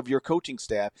member of your coaching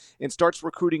staff and starts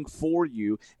recruiting for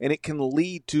you, and it can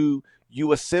lead to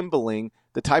you assembling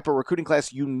the type of recruiting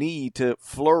class you need to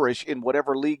flourish in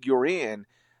whatever league you're in.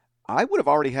 I would have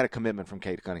already had a commitment from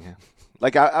Cade Cunningham.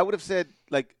 Like, I would have said,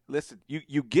 like, listen,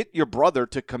 you get your brother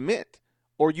to commit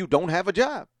or you don't have a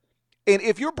job. And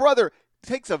if your brother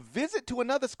takes a visit to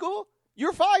another school,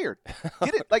 you're fired.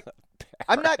 Get it? Like,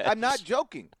 I'm not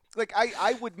joking. Like,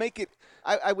 I would make it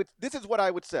I would this is what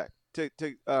I would say to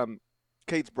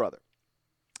Cade's brother.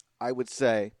 I would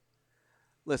say,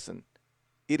 listen,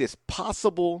 it is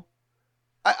possible.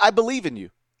 I believe in you,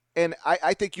 and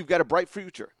I think you've got a bright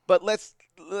future. But let's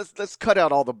cut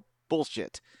out all the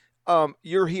bullshit.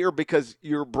 You're here because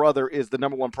your brother is the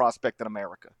number 1 prospect in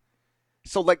America.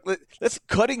 So, like, let's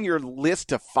cutting your list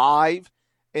to 5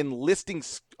 and listing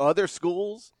other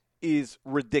schools is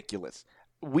ridiculous.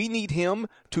 We need him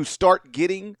to start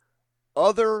getting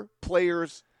other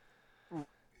players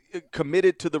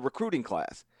committed to the recruiting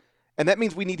class. And that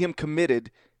means we need him committed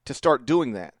to start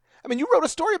doing that. I mean, you wrote a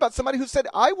story about somebody who said,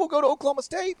 I will go to Oklahoma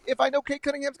State if I know Cade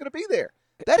Cunningham's going to be there.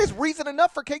 That is reason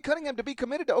enough for Cade Cunningham to be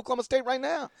committed to Oklahoma State right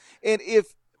now. And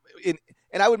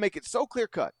I would make it so clear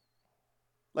cut.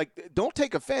 Like, don't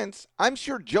take offense. I'm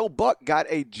sure Joe Buck got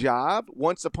a job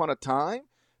once upon a time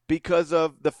because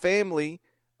of the family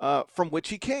from which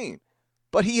he came.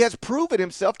 But he has proven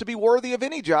himself to be worthy of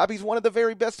any job. He's one of the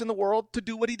very best in the world to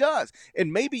do what he does.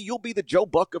 And maybe you'll be the Joe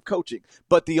Buck of coaching.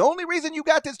 But the only reason you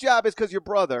got this job is because your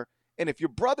brother. And if your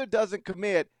brother doesn't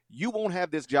commit, you won't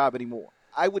have this job anymore.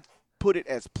 I would put it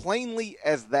as plainly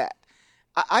as that.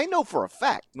 I know for a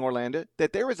fact, Norlander,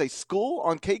 that there is a school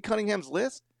on Cade Cunningham's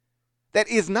list that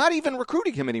is not even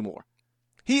recruiting him anymore.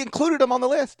 He included him on the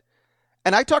list.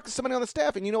 And I talked to somebody on the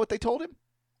staff, and you know what they told him?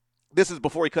 This is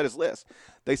before he cut his list.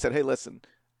 They said, hey, listen,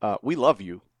 we love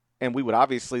you, and we would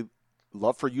obviously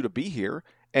love for you to be here,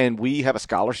 and we have a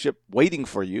scholarship waiting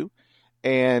for you.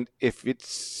 And if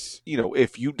it's,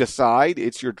 if you decide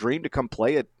it's your dream to come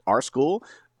play at our school,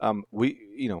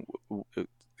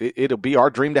 it'll be our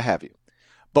dream to have you.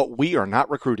 But we are not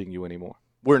recruiting you anymore.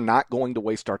 We're not going to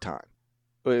waste our time.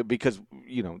 Because,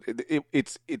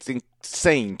 it's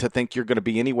insane to think you're going to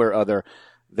be anywhere other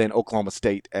than Oklahoma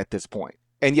State at this point.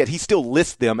 And yet he still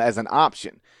lists them as an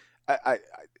option.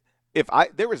 If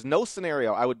there is no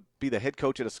scenario I would be the head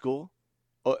coach at a school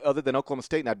other than Oklahoma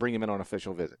State and I'd bring him in on an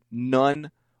official visit.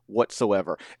 None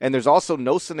whatsoever. And there's also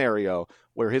no scenario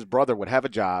where his brother would have a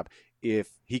job if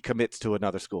he commits to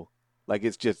another school. Like,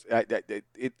 it's just this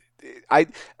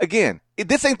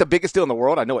ain't the biggest deal in the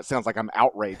world. I know it sounds like I'm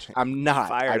outraged. I'm not.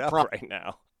 Fired up right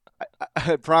now.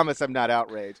 I promise I'm not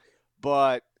outraged.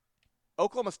 But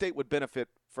Oklahoma State would benefit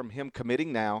from him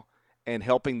committing now and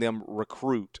helping them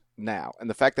recruit now. And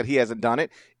the fact that he hasn't done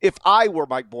it, if I were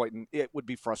Mike Boynton, it would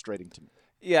be frustrating to me.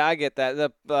 Yeah, I get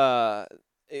that.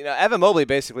 Evan Mobley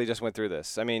basically just went through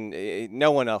this. I mean,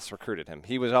 no one else recruited him.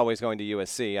 He was always going to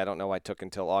USC. I don't know why it took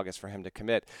until August for him to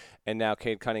commit. And now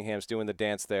Cade Cunningham's doing the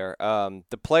dance there.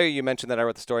 The player you mentioned that I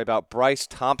wrote the story about, Bryce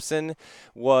Thompson,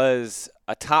 was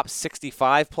a top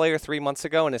 65 player 3 months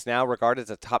ago and is now regarded as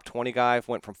a top 20 guy.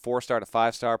 Went from 4-star to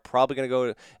 5-star. Probably going to go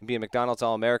and be a McDonald's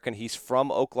All-American. He's from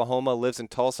Oklahoma, lives in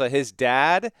Tulsa. His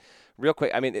dad, real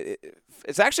quick, I mean,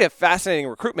 it's actually a fascinating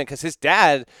recruitment because his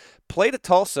dad played at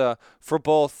Tulsa for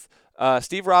both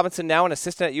Steve Robinson, now an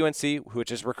assistant at UNC,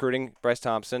 which is recruiting Bryce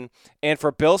Thompson, and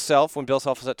for Bill Self, when Bill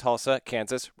Self was at Tulsa,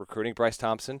 Kansas, recruiting Bryce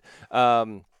Thompson.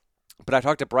 But I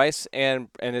talked to Bryce and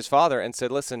his father and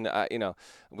said, listen,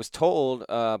 was told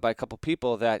by a couple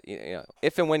people that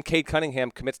if and when Cade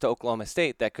Cunningham commits to Oklahoma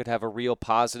State, that could have a real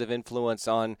positive influence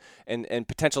on and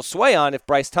potential sway on if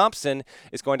Bryce Thompson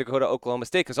is going to go to Oklahoma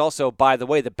State. Because also, by the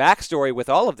way, the backstory with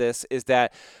all of this is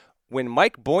that when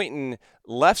Mike Boynton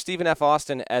left Stephen F.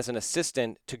 Austin as an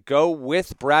assistant to go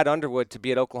with Brad Underwood to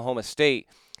be at Oklahoma State,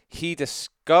 he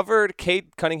discovered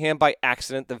Cade Cunningham by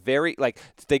accident.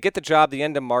 They get the job the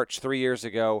end of March 3 years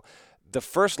ago. The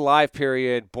first live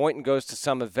period, Boynton goes to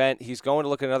some event. He's going to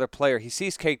look at another player. He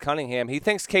sees Cade Cunningham. He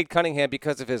thinks Cade Cunningham,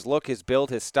 because of his look, his build,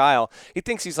 his style, he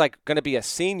thinks he's like going to be a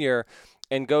senior,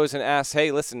 and goes and asks,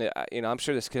 hey, listen, I'm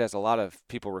sure this kid has a lot of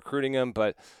people recruiting him,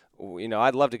 but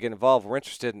I'd love to get involved. We're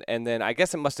interested. And then I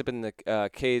guess it must have been the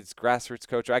Cade's grassroots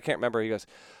coach. I can't remember. He goes,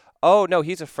 oh, no,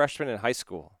 he's a freshman in high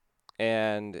school.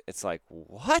 And it's like,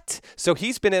 what? So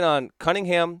he's been in on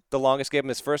Cunningham the longest, gave him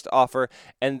his first offer.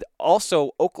 And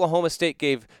also Oklahoma State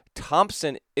gave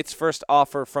Thompson its first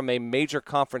offer from a major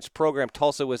conference program.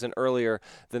 Tulsa was in earlier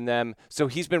than them. So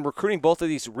he's been recruiting both of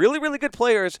these really, really good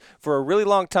players for a really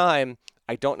long time.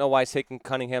 I don't know why it's taking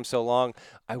Cunningham so long.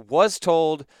 I was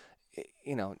told,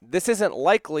 this isn't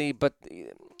likely, but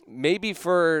maybe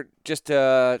for just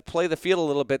to play the field a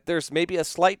little bit, there's maybe a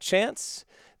slight chance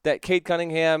that Cade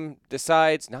Cunningham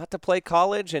decides not to play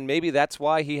college, and maybe that's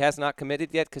why he has not committed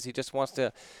yet, because he just wants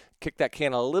to kick that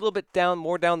can a little bit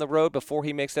more down the road before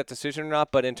he makes that decision or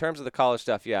not. But in terms of the college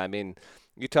stuff, yeah, I mean,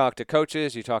 you talk to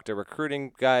coaches, you talk to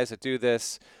recruiting guys that do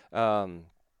this.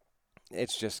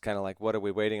 It's just kind of like, what are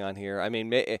we waiting on here? I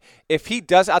mean, if he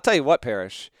does, I'll tell you what,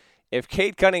 Parrish. If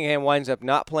Cade Cunningham winds up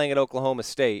not playing at Oklahoma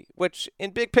State, which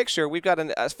in big picture, we've got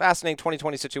a fascinating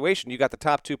 2020 situation. You got the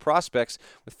top two prospects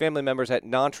with family members at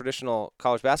non-traditional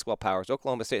college basketball powers.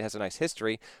 Oklahoma State has a nice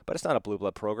history, but it's not a blue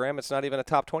blood program. It's not even a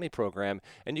top 20 program.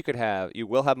 And you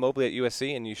will have Mobley at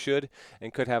USC, and you should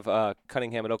and could have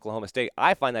Cunningham at Oklahoma State.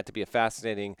 I find that to be a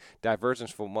fascinating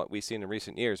divergence from what we've seen in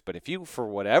recent years. But if you, for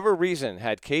whatever reason,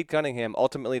 had Cade Cunningham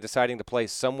ultimately deciding to play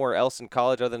somewhere else in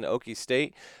college other than Okie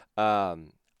State,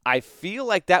 I feel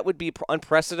like that would be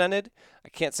unprecedented. I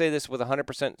can't say this with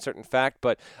 100% certain fact,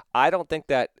 but I don't think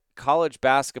that college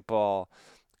basketball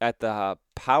at the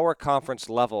power conference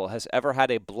level has ever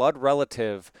had a blood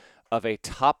relative of a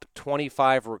top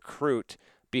 25 recruit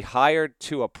be hired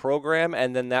to a program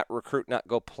and then that recruit not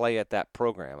go play at that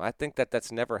program. I think that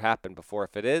that's never happened before.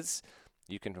 If it is,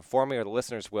 you can inform me or the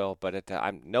listeners will, but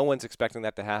no one's expecting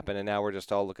that to happen, and now we're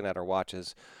just all looking at our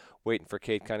watches waiting for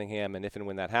Cade Cunningham, and if and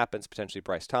when that happens, potentially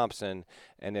Bryce Thompson.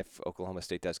 And if Oklahoma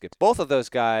State does get both of those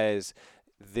guys,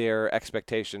 their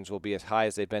expectations will be as high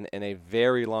as they've been in a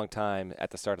very long time at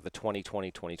the start of the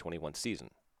 2020-2021 season.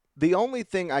 The only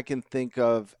thing I can think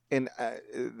of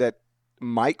that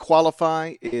might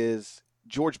qualify is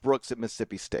George Brooks at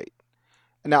Mississippi State.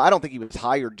 Now, I don't think he was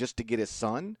hired just to get his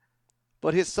son,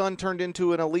 but his son turned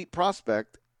into an elite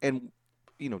prospect and,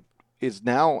 is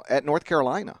now at North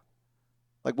Carolina.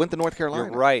 Went to North Carolina.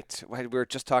 You're right. We were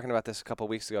just talking about this a couple of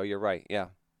weeks ago. You're right. Yeah.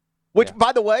 Which,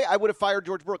 by the way, I would have fired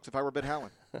George Brooks if I were Ben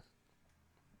Howland.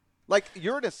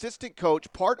 You're an assistant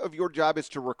coach. Part of your job is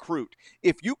to recruit.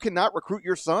 If you cannot recruit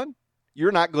your son,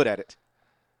 you're not good at it.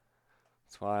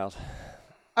 It's wild.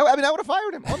 I would have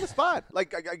fired him on the spot.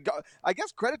 I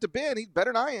guess credit to Ben. He's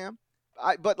better than I am.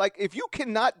 But if you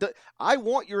cannot, I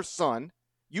want your son.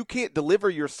 You can't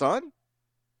deliver your son.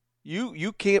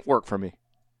 You can't work for me.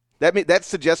 That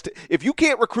suggests if you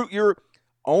can't recruit your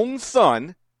own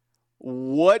son,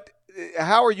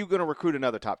 how are you going to recruit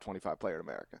another top 25 player in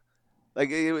America?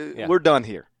 We're done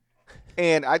here.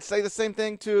 And I'd say the same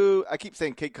thing I keep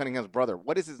saying Cade Cunningham's brother.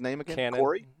 What is his name again? Cannon.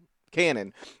 Corey?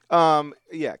 Cannon.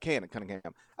 Cannon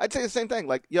Cunningham. I'd say the same thing.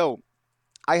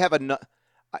 I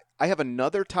have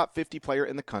another top 50 player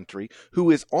in the country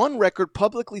who is on record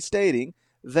publicly stating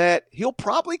that he'll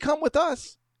probably come with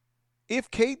us if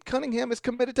Cade Cunningham is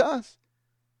committed to us.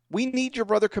 We need your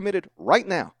brother committed right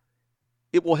now.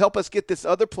 It will help us get this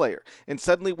other player. And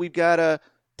suddenly we've got a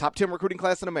top 10 recruiting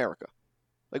class in America.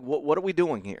 What are we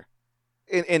doing here?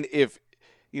 And if,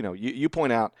 you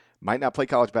point out, might not play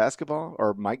college basketball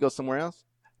or might go somewhere else,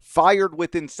 fired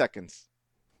within seconds.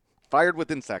 I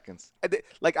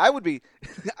would be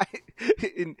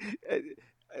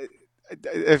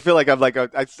I feel like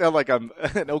I sound like I'm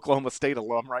an Oklahoma State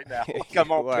alum right now. I'm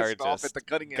all pissed off at the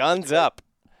Cunningham. Guns up.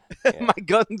 Yeah. My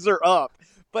guns are up.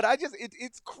 But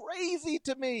it's crazy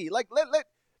to me.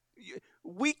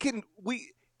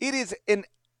 It is an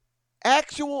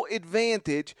actual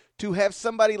advantage to have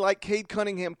somebody like Cade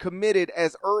Cunningham committed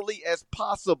as early as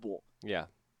possible. Yeah.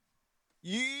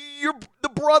 The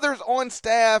brothers on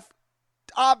staff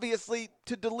obviously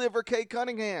to deliver Cade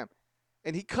Cunningham.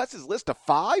 And he cuts his list to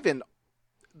 5 in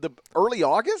the early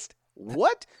August?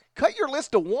 What? Cut your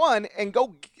list to 1 and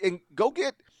go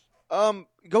get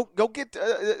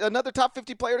another top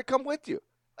 50 player to come with you.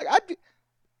 Like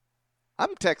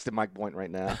I'm texting Mike Boynton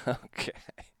right now. Okay.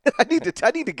 I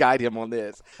need to guide him on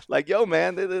this. Like, yo,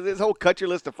 man, this whole cut your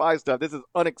list to 5 stuff, this is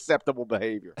unacceptable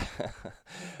behavior.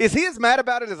 Is he as mad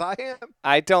about it as I am?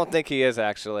 I don't think he is,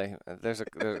 actually.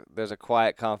 There's a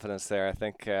quiet confidence there. I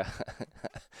think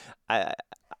I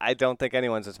don't think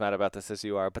anyone's as mad about this as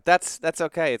you are. But that's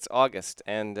okay. It's August,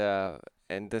 and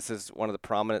this is one of the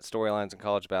prominent storylines in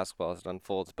college basketball as it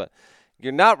unfolds. But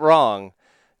you're not wrong.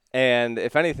 And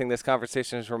if anything, this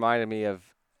conversation has reminded me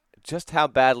of just how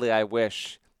badly I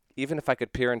wish, even if I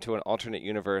could peer into an alternate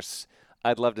universe,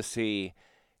 I'd love to see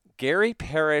Gary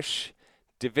Parrish,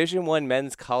 Division I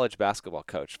men's college basketball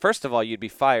coach. First of all, you'd be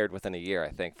fired within a year,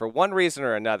 I think. For one reason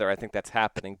or another, I think that's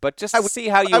happening. But just to see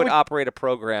how you would operate a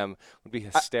program would be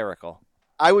hysterical.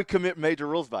 I would commit major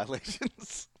rules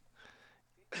violations.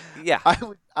 Yeah.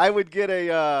 I would get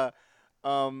a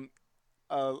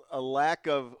lack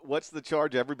of, what's the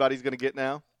charge everybody's going to get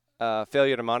now?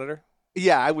 Failure to monitor?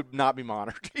 Yeah, I would not be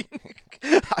monitoring.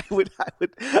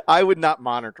 I would not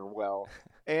monitor well.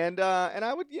 And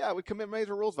I would commit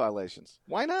major rules violations.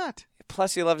 Why not?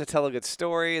 Plus, you love to tell a good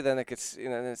story. Then it gets,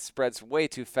 then it spreads way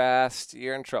too fast.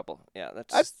 You're in trouble. Yeah,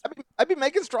 that's. I'd be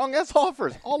making strong ass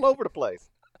offers all over the place.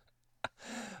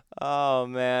 Oh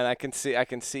man, I can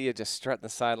see you just strutting the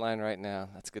sideline right now.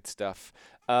 That's good stuff.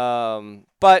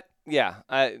 But yeah,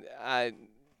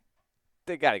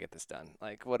 they got to get this done.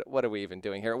 Like, what are we even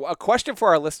doing here? A question for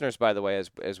our listeners, by the way,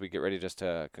 as we get ready just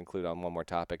to conclude on one more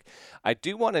topic. I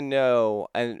do want to know,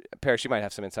 and Parrish, you might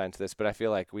have some insight into this, but I feel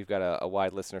like we've got a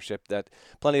wide listenership, that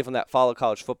plenty of them that follow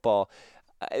college football.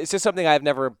 It's just something I've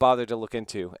never bothered to look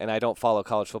into, and I don't follow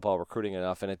college football recruiting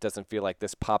enough, and it doesn't feel like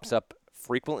this pops up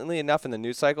frequently enough in the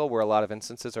news cycle where a lot of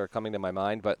instances are coming to my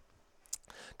mind. But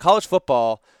college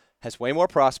football has way more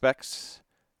prospects,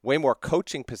 way more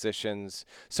coaching positions.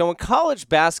 So in college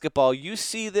basketball, you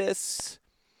see this,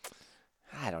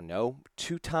 I don't know,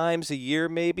 2 times a year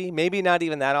maybe not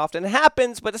even that often. It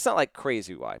happens, but it's not like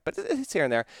crazy wide. But it's here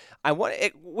and there.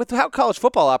 With how college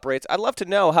football operates, I'd love to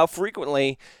know how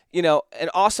frequently, an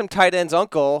awesome tight end's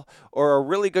uncle or a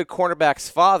really good cornerback's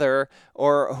father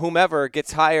or whomever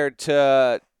gets hired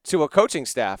to a coaching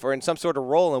staff or in some sort of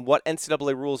role, and what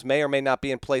NCAA rules may or may not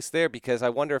be in place there, because I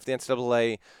wonder if the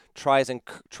NCAA tries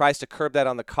to curb that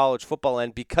on the college football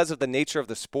end because of the nature of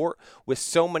the sport, with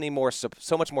so much more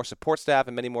support staff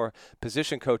and many more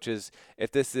position coaches.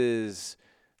 If this is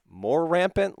more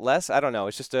rampant, less, I don't know.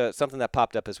 It's just something that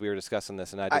popped up as we were discussing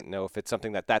this, and I didn't know if it's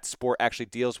something that sport actually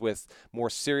deals with more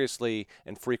seriously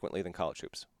and frequently than college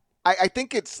hoops. I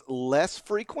think it's less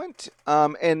frequent,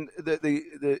 and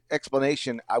the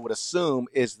explanation I would assume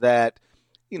is that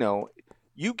you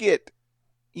get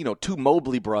 2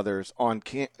 Mobley brothers on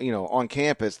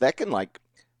campus that could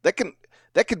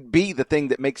be the thing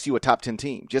that makes you a top 10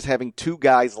 team. Just having 2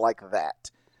 guys like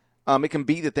that, it can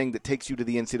be the thing that takes you to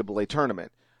the NCAA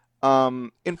tournament.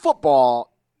 In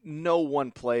football, no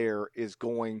one player is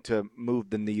going to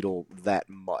move the needle that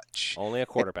much. Only a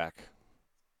quarterback.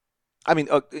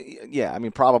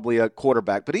 Probably a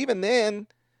quarterback. But even then,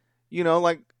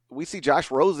 like we see Josh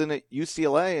Rosen at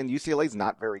UCLA, and UCLA's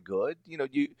not very good.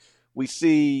 We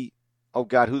see,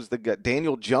 who's the guy?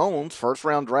 Daniel Jones,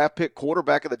 first-round draft pick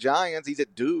quarterback of the Giants. He's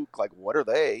at Duke. Like, what are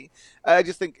they? I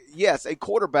just think, yes, a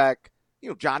quarterback,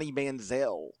 Johnny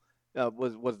Manziel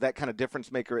was that kind of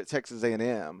difference maker at Texas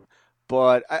A&M.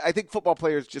 But I think football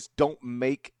players just don't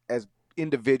make as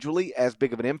individually as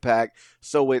big of an impact,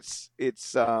 so it's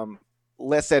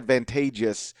less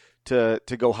advantageous to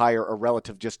go hire a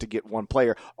relative just to get one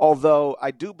player. Although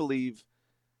I do believe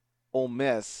Ole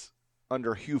Miss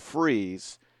under Hugh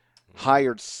Freeze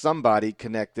hired somebody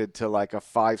connected to like a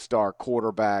 5-star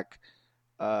quarterback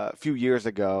a few years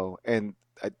ago, and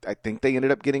I think they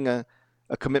ended up getting a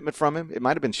commitment from him. It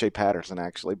might have been Shea Patterson,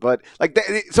 actually, but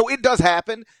so it does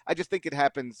happen. I just think it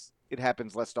happens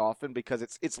less often because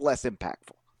it's less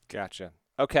impactful. Gotcha.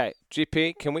 Okay,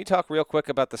 GP, can we talk real quick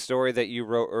about the story that you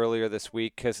wrote earlier this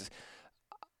week? Because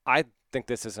I think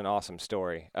this is an awesome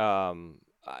story.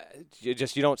 You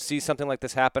don't see something like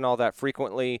this happen all that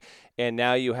frequently, and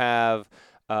now you have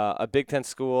a Big Ten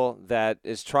school that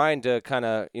is trying to kind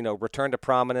of return to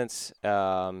prominence,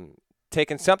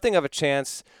 taking something of a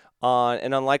chance on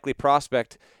an unlikely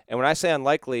prospect. And when I say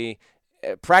unlikely,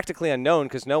 practically unknown,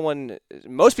 because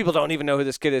most people don't even know who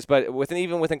this kid is, but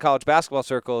even within college basketball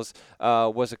circles,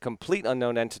 was a complete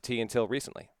unknown entity until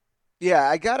recently. Yeah,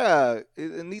 I got a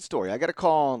neat story. I got a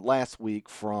call last week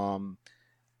from,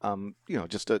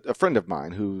 just a friend of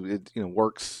mine who,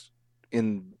 works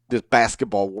in this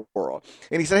basketball world,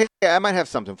 and he said, "Hey, I might have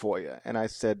something for you." And I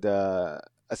said, "Well,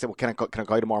 can I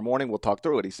call you tomorrow morning? We'll talk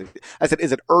through it." I said,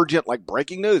 "Is it urgent, like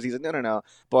breaking news?" He said, "No, no, no,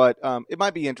 but it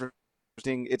might be interesting.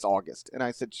 It's August." And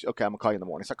I said, "Okay, I'm gonna call you in the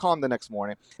morning." So I call him the next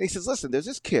morning, and he says, "Listen, there's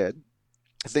this kid.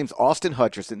 His name's Austin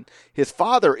Hutcherson. His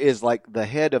father is like the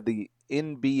head of the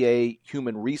NBA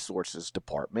Human Resources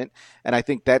Department. And I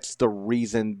think that's the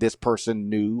reason this person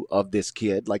knew of this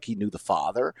kid, like he knew the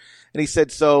father." And he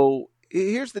said, "So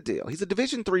here's the deal. He's a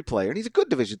Division III player, and he's a good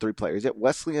Division III player. He's at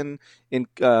Wesleyan in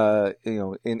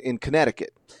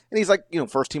Connecticut. And he's like,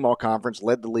 first team all conference,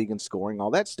 led the league in scoring,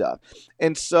 all that stuff.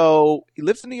 And so he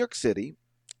lives in New York City,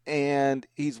 and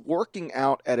he's working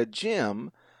out at a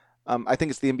gym. I think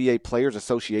it's the NBA Players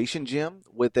Association gym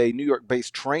with a New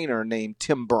York-based trainer named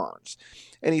Tim Burns."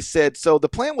 And he said, so the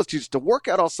plan was just to work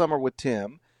out all summer with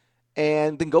Tim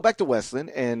and then go back to Wesleyan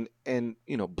and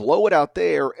blow it out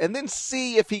there and then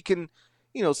see if he can,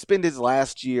 spend his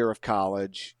last year of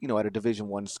college, at a Division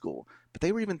I school. But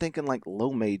they were even thinking like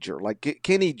low major. Like,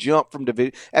 can he jump from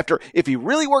division if he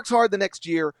really works hard the next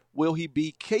year, will he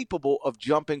be capable of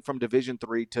jumping from Division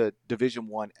III to Division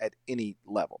I at any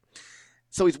level?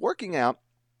 So he's working out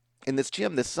in this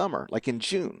gym this summer, like in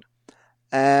June,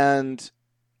 and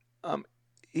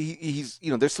he's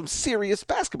there's some serious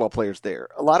basketball players there,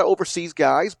 a lot of overseas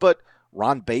guys, but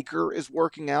Ron Baker is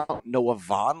working out, Noah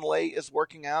Vonleh is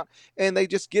working out, and they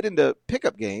just get into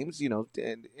pickup games,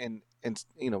 and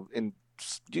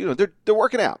they're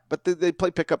working out, but they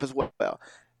play pickup as well,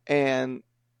 and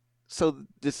so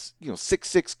this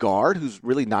 6'6" guard who's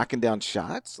really knocking down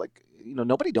shots, like.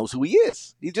 Nobody knows who he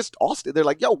is. He's just Austin. They're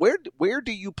like, "Yo, where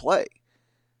do you play?"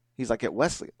 He's like, "At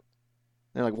Wesleyan."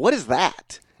 They're like, "What is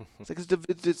that?" It's like,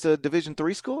 it's a Division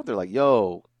III school. They're like,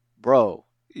 "Yo, bro,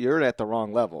 you're at the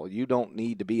wrong level. You don't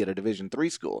need to be at a Division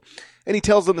III school." And he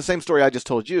tells them the same story I just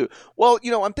told you. "Well,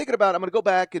 I'm thinking about, I'm going to go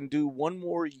back and do one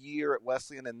more year at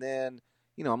Wesleyan, and then,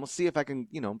 I'm going to see if I can,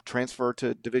 transfer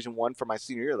to Division I for my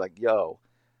senior year." Like, "Yo,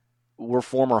 we're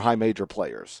former high major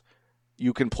players.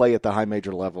 You can play at the high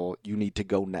major level. You need to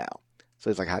go now."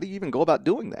 So he's like, "How do you even go about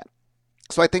doing that?"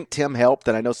 So I think Tim helped,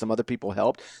 and I know some other people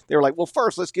helped. They were like, "Well,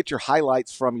 first, let's get your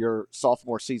highlights from your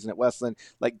sophomore season at Wesleyan,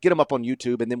 like get them up on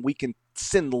YouTube, and then we can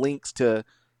send links to,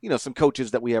 some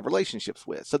coaches that we have relationships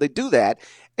with." So they do that,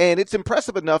 and it's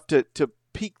impressive enough to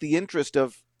pique the interest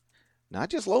of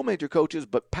not just low major coaches,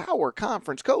 but power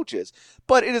conference coaches.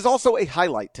 But it is also a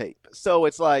highlight tape. So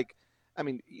it's like,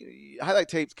 highlight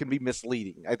tapes can be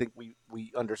misleading. I think we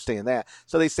understand that.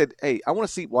 So they said, "Hey, I want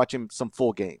to watch him some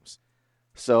full games."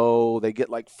 So they get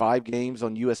like 5 games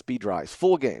on USB drives,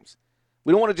 full games.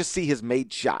 We don't want to just see his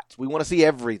made shots. We want to see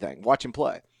everything, watch him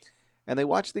play. And they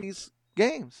watch these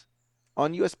games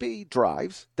on USB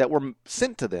drives that were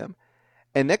sent to them.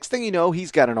 And next thing you know,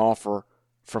 he's got an offer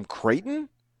from Creighton.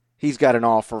 He's got an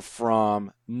offer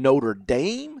from Notre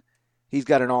Dame. He's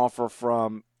got an offer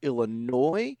from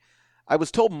Illinois. I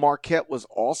was told Marquette was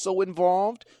also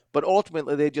involved, but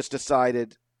ultimately they just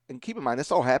decided, and keep in mind,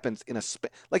 this all happens in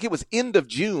like it was end of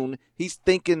June. He's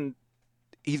thinking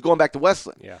he's going back to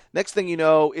Wesleyan. Yeah. Next thing you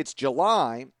know, it's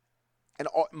July, and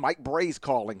Mike Bray's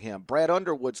calling him. Brad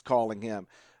Underwood's calling him.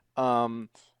 Greg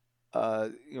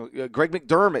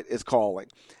McDermott is calling.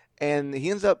 And he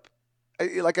ends up,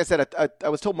 like I said, I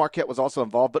was told Marquette was also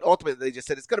involved, but ultimately they just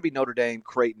said it's going to be Notre Dame,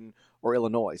 Creighton, or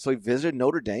Illinois. So he visited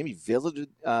Notre Dame. He visited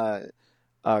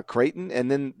Creighton, and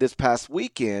then this past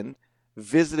weekend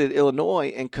visited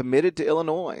Illinois and committed to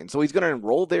Illinois. And so he's going to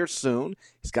enroll there soon.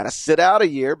 He's got to sit out a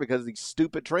year because of these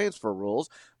stupid transfer rules,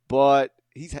 but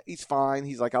he's fine.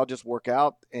 He's like, "I'll just work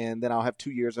out, and then I'll have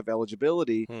 2 years of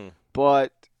eligibility."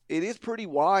 But it is pretty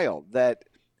wild that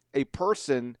a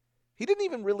person, he didn't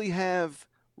even really have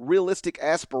realistic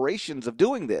aspirations of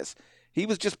doing this. He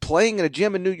was just playing in a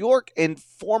gym in New York, and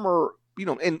former,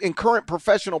 and current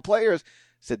professional players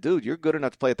said, "Dude, you're good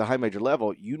enough to play at the high major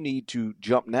level. You need to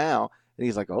jump now." And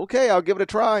he's like, "Okay, I'll give it a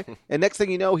try." And next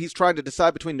thing you know, he's trying to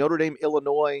decide between Notre Dame,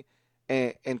 Illinois,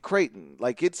 and Creighton.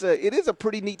 Like, it is a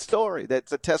pretty neat story.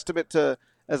 That's a testament to,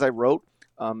 as I wrote,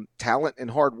 talent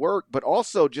and hard work, but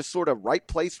also just sort of right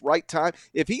place, right time.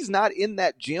 If he's not in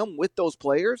that gym with those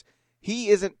players, he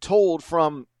isn't told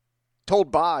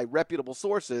by reputable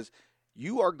sources,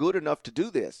 "You are good enough to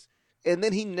do this." And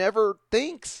then he never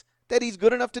thinks that he's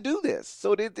good enough to do this.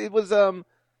 So it was a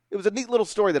neat little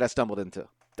story that I stumbled into.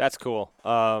 That's cool.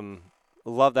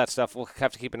 Love that stuff. We'll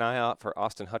have to keep an eye out for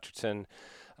Austin Hutcherson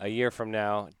a year from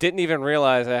now. Didn't even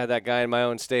realize I had that guy in my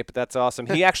own state, but that's awesome.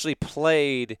 He actually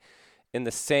played in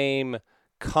the same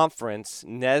conference,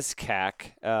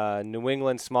 NESCAC, New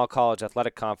England Small College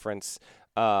Athletic Conference,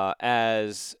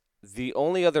 as the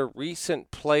only other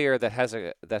recent player that has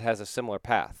a similar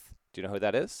path. Do you know who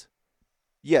that is?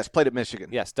 Yes, played at Michigan.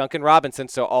 Yes, Duncan Robinson.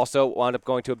 So also wound up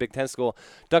going to a Big Ten school.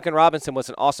 Duncan Robinson was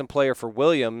an awesome player for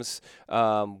Williams.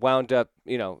 Wound up,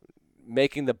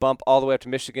 making the bump all the way up to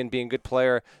Michigan, being a good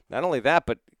player. Not only that,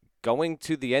 but going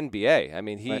to the NBA. I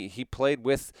mean, he played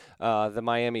with the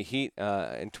Miami Heat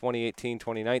in 2018,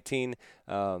 2019.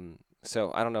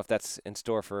 So I don't know if that's in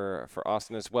store for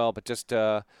Austin as well, but just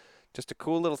a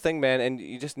cool little thing, man. And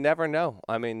you just never know.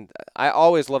 I mean, I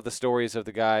always love the stories of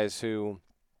the guys who,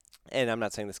 and I'm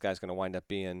not saying this guy's going to wind up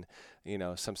being,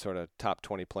 some sort of top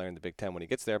 20 player in the Big Ten when he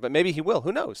gets there, but maybe he will.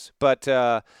 Who knows? But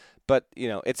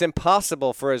it's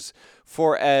impossible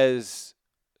for as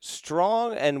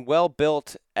strong and well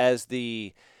built as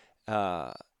the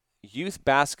youth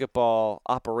basketball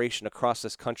operation across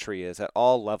this country is at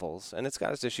all levels, and it's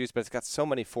got its issues, but it's got so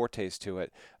many fortes to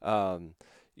it.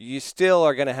 You still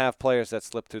are going to have players that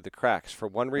slip through the cracks. For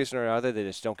one reason or another, they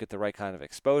just don't get the right kind of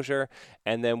exposure.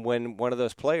 And then when one of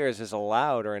those players is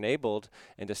allowed or enabled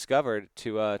and discovered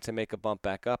to make a bump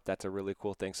back up, that's a really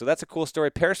cool thing. So that's a cool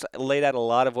story. Paris laid out a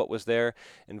lot of what was there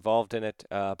involved in it,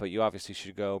 but you obviously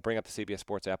should go bring up the CBS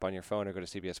Sports app on your phone or go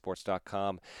to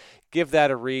cbssports.com. Give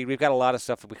that a read. We've got a lot of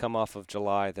stuff that we come off of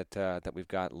July that we've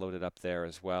got loaded up there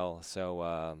as well.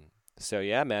 So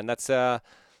yeah, man, that's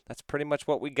pretty much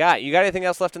what we got. You got anything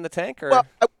else left in the tank? Or? Well,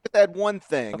 I would add one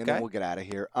thing, okay, and then we'll get out of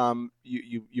here.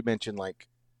 You mentioned like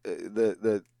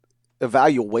the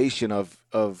evaluation of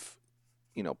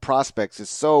prospects is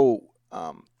so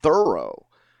thorough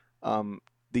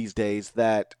these days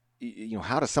that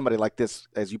how does somebody like this,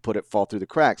 as you put it, fall through the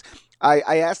cracks?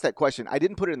 I asked that question. I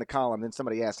didn't put it in the column. Then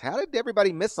somebody asked, how did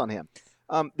everybody miss on him?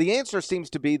 The answer seems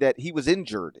to be that he was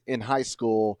injured in high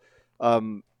school.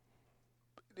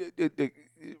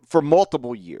 For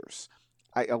multiple years.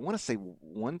 I want to say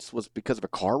once was because of a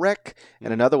car wreck,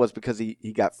 and another was because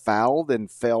he got fouled and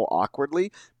fell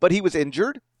awkwardly, but he was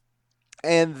injured.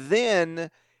 And then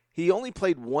he only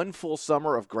played one full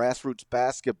summer of grassroots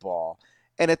basketball.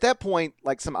 And at that point,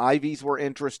 like some Ivies were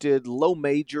interested, low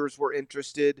majors were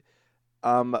interested,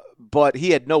 but he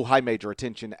had no high major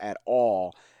attention at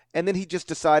all. And then he just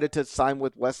decided to sign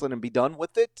with Wesleyan and be done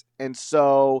with it. And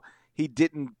so he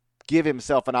didn't give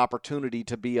himself an opportunity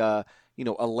to be a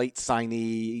late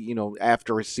signee,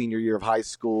 after his senior year of high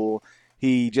school.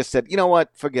 He just said, you know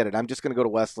what, forget it. I'm just going to go to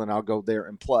Wesleyan. I'll go there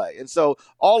and play. And so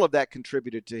all of that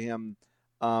contributed to him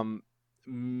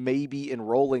maybe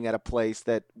enrolling at a place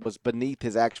that was beneath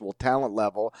his actual talent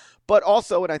level. But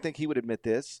also, and I think he would admit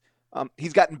this,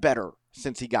 he's gotten better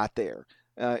since he got there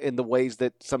in the ways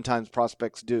that sometimes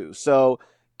prospects do. So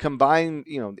combine,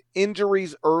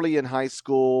 injuries early in high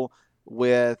school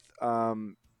with,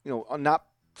 not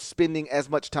spending as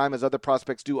much time as other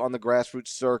prospects do on the grassroots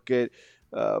circuit,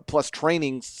 plus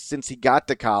training since he got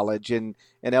to college and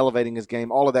elevating his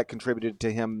game. All of that contributed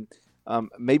to him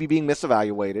maybe being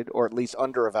misevaluated or at least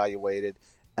underevaluated,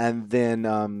 and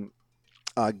then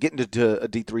getting to a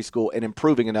D3 school and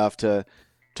improving enough to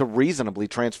reasonably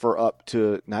transfer up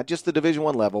to not just the Division I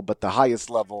level, but the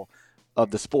highest level of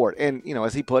the sport. And,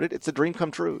 as he put it, it's a dream come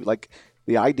true. Like,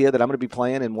 the idea that I'm going to be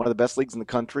playing in one of the best leagues in the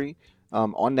country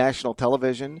on national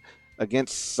television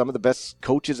against some of the best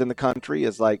coaches in the country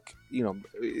is like,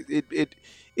 it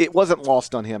wasn't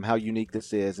lost on him how unique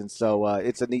this is. And so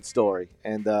it's a neat story.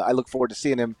 And I look forward to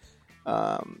seeing him,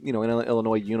 in an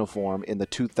Illinois uniform in the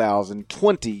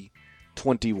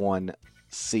 2020-21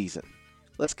 season.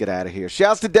 Let's get out of here.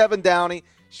 Shouts to Devin Downey.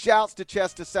 Shouts to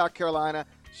Chester, South Carolina.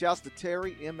 Shouts to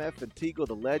Terry, MF, and Teagle,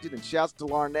 the legend. And shouts to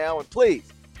Larnell. And please,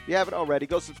 if you haven't already,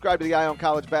 go subscribe to the Eye on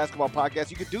College Basketball Podcast.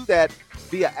 You can do that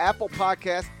via Apple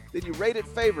Podcast. Then you rate it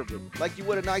favorably, like you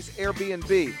would a nice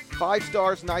Airbnb. 5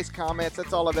 stars, nice comments.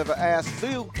 That's all I've ever asked.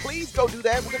 So please go do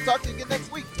that. We're going to talk to you again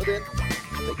next week. Till then,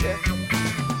 take care.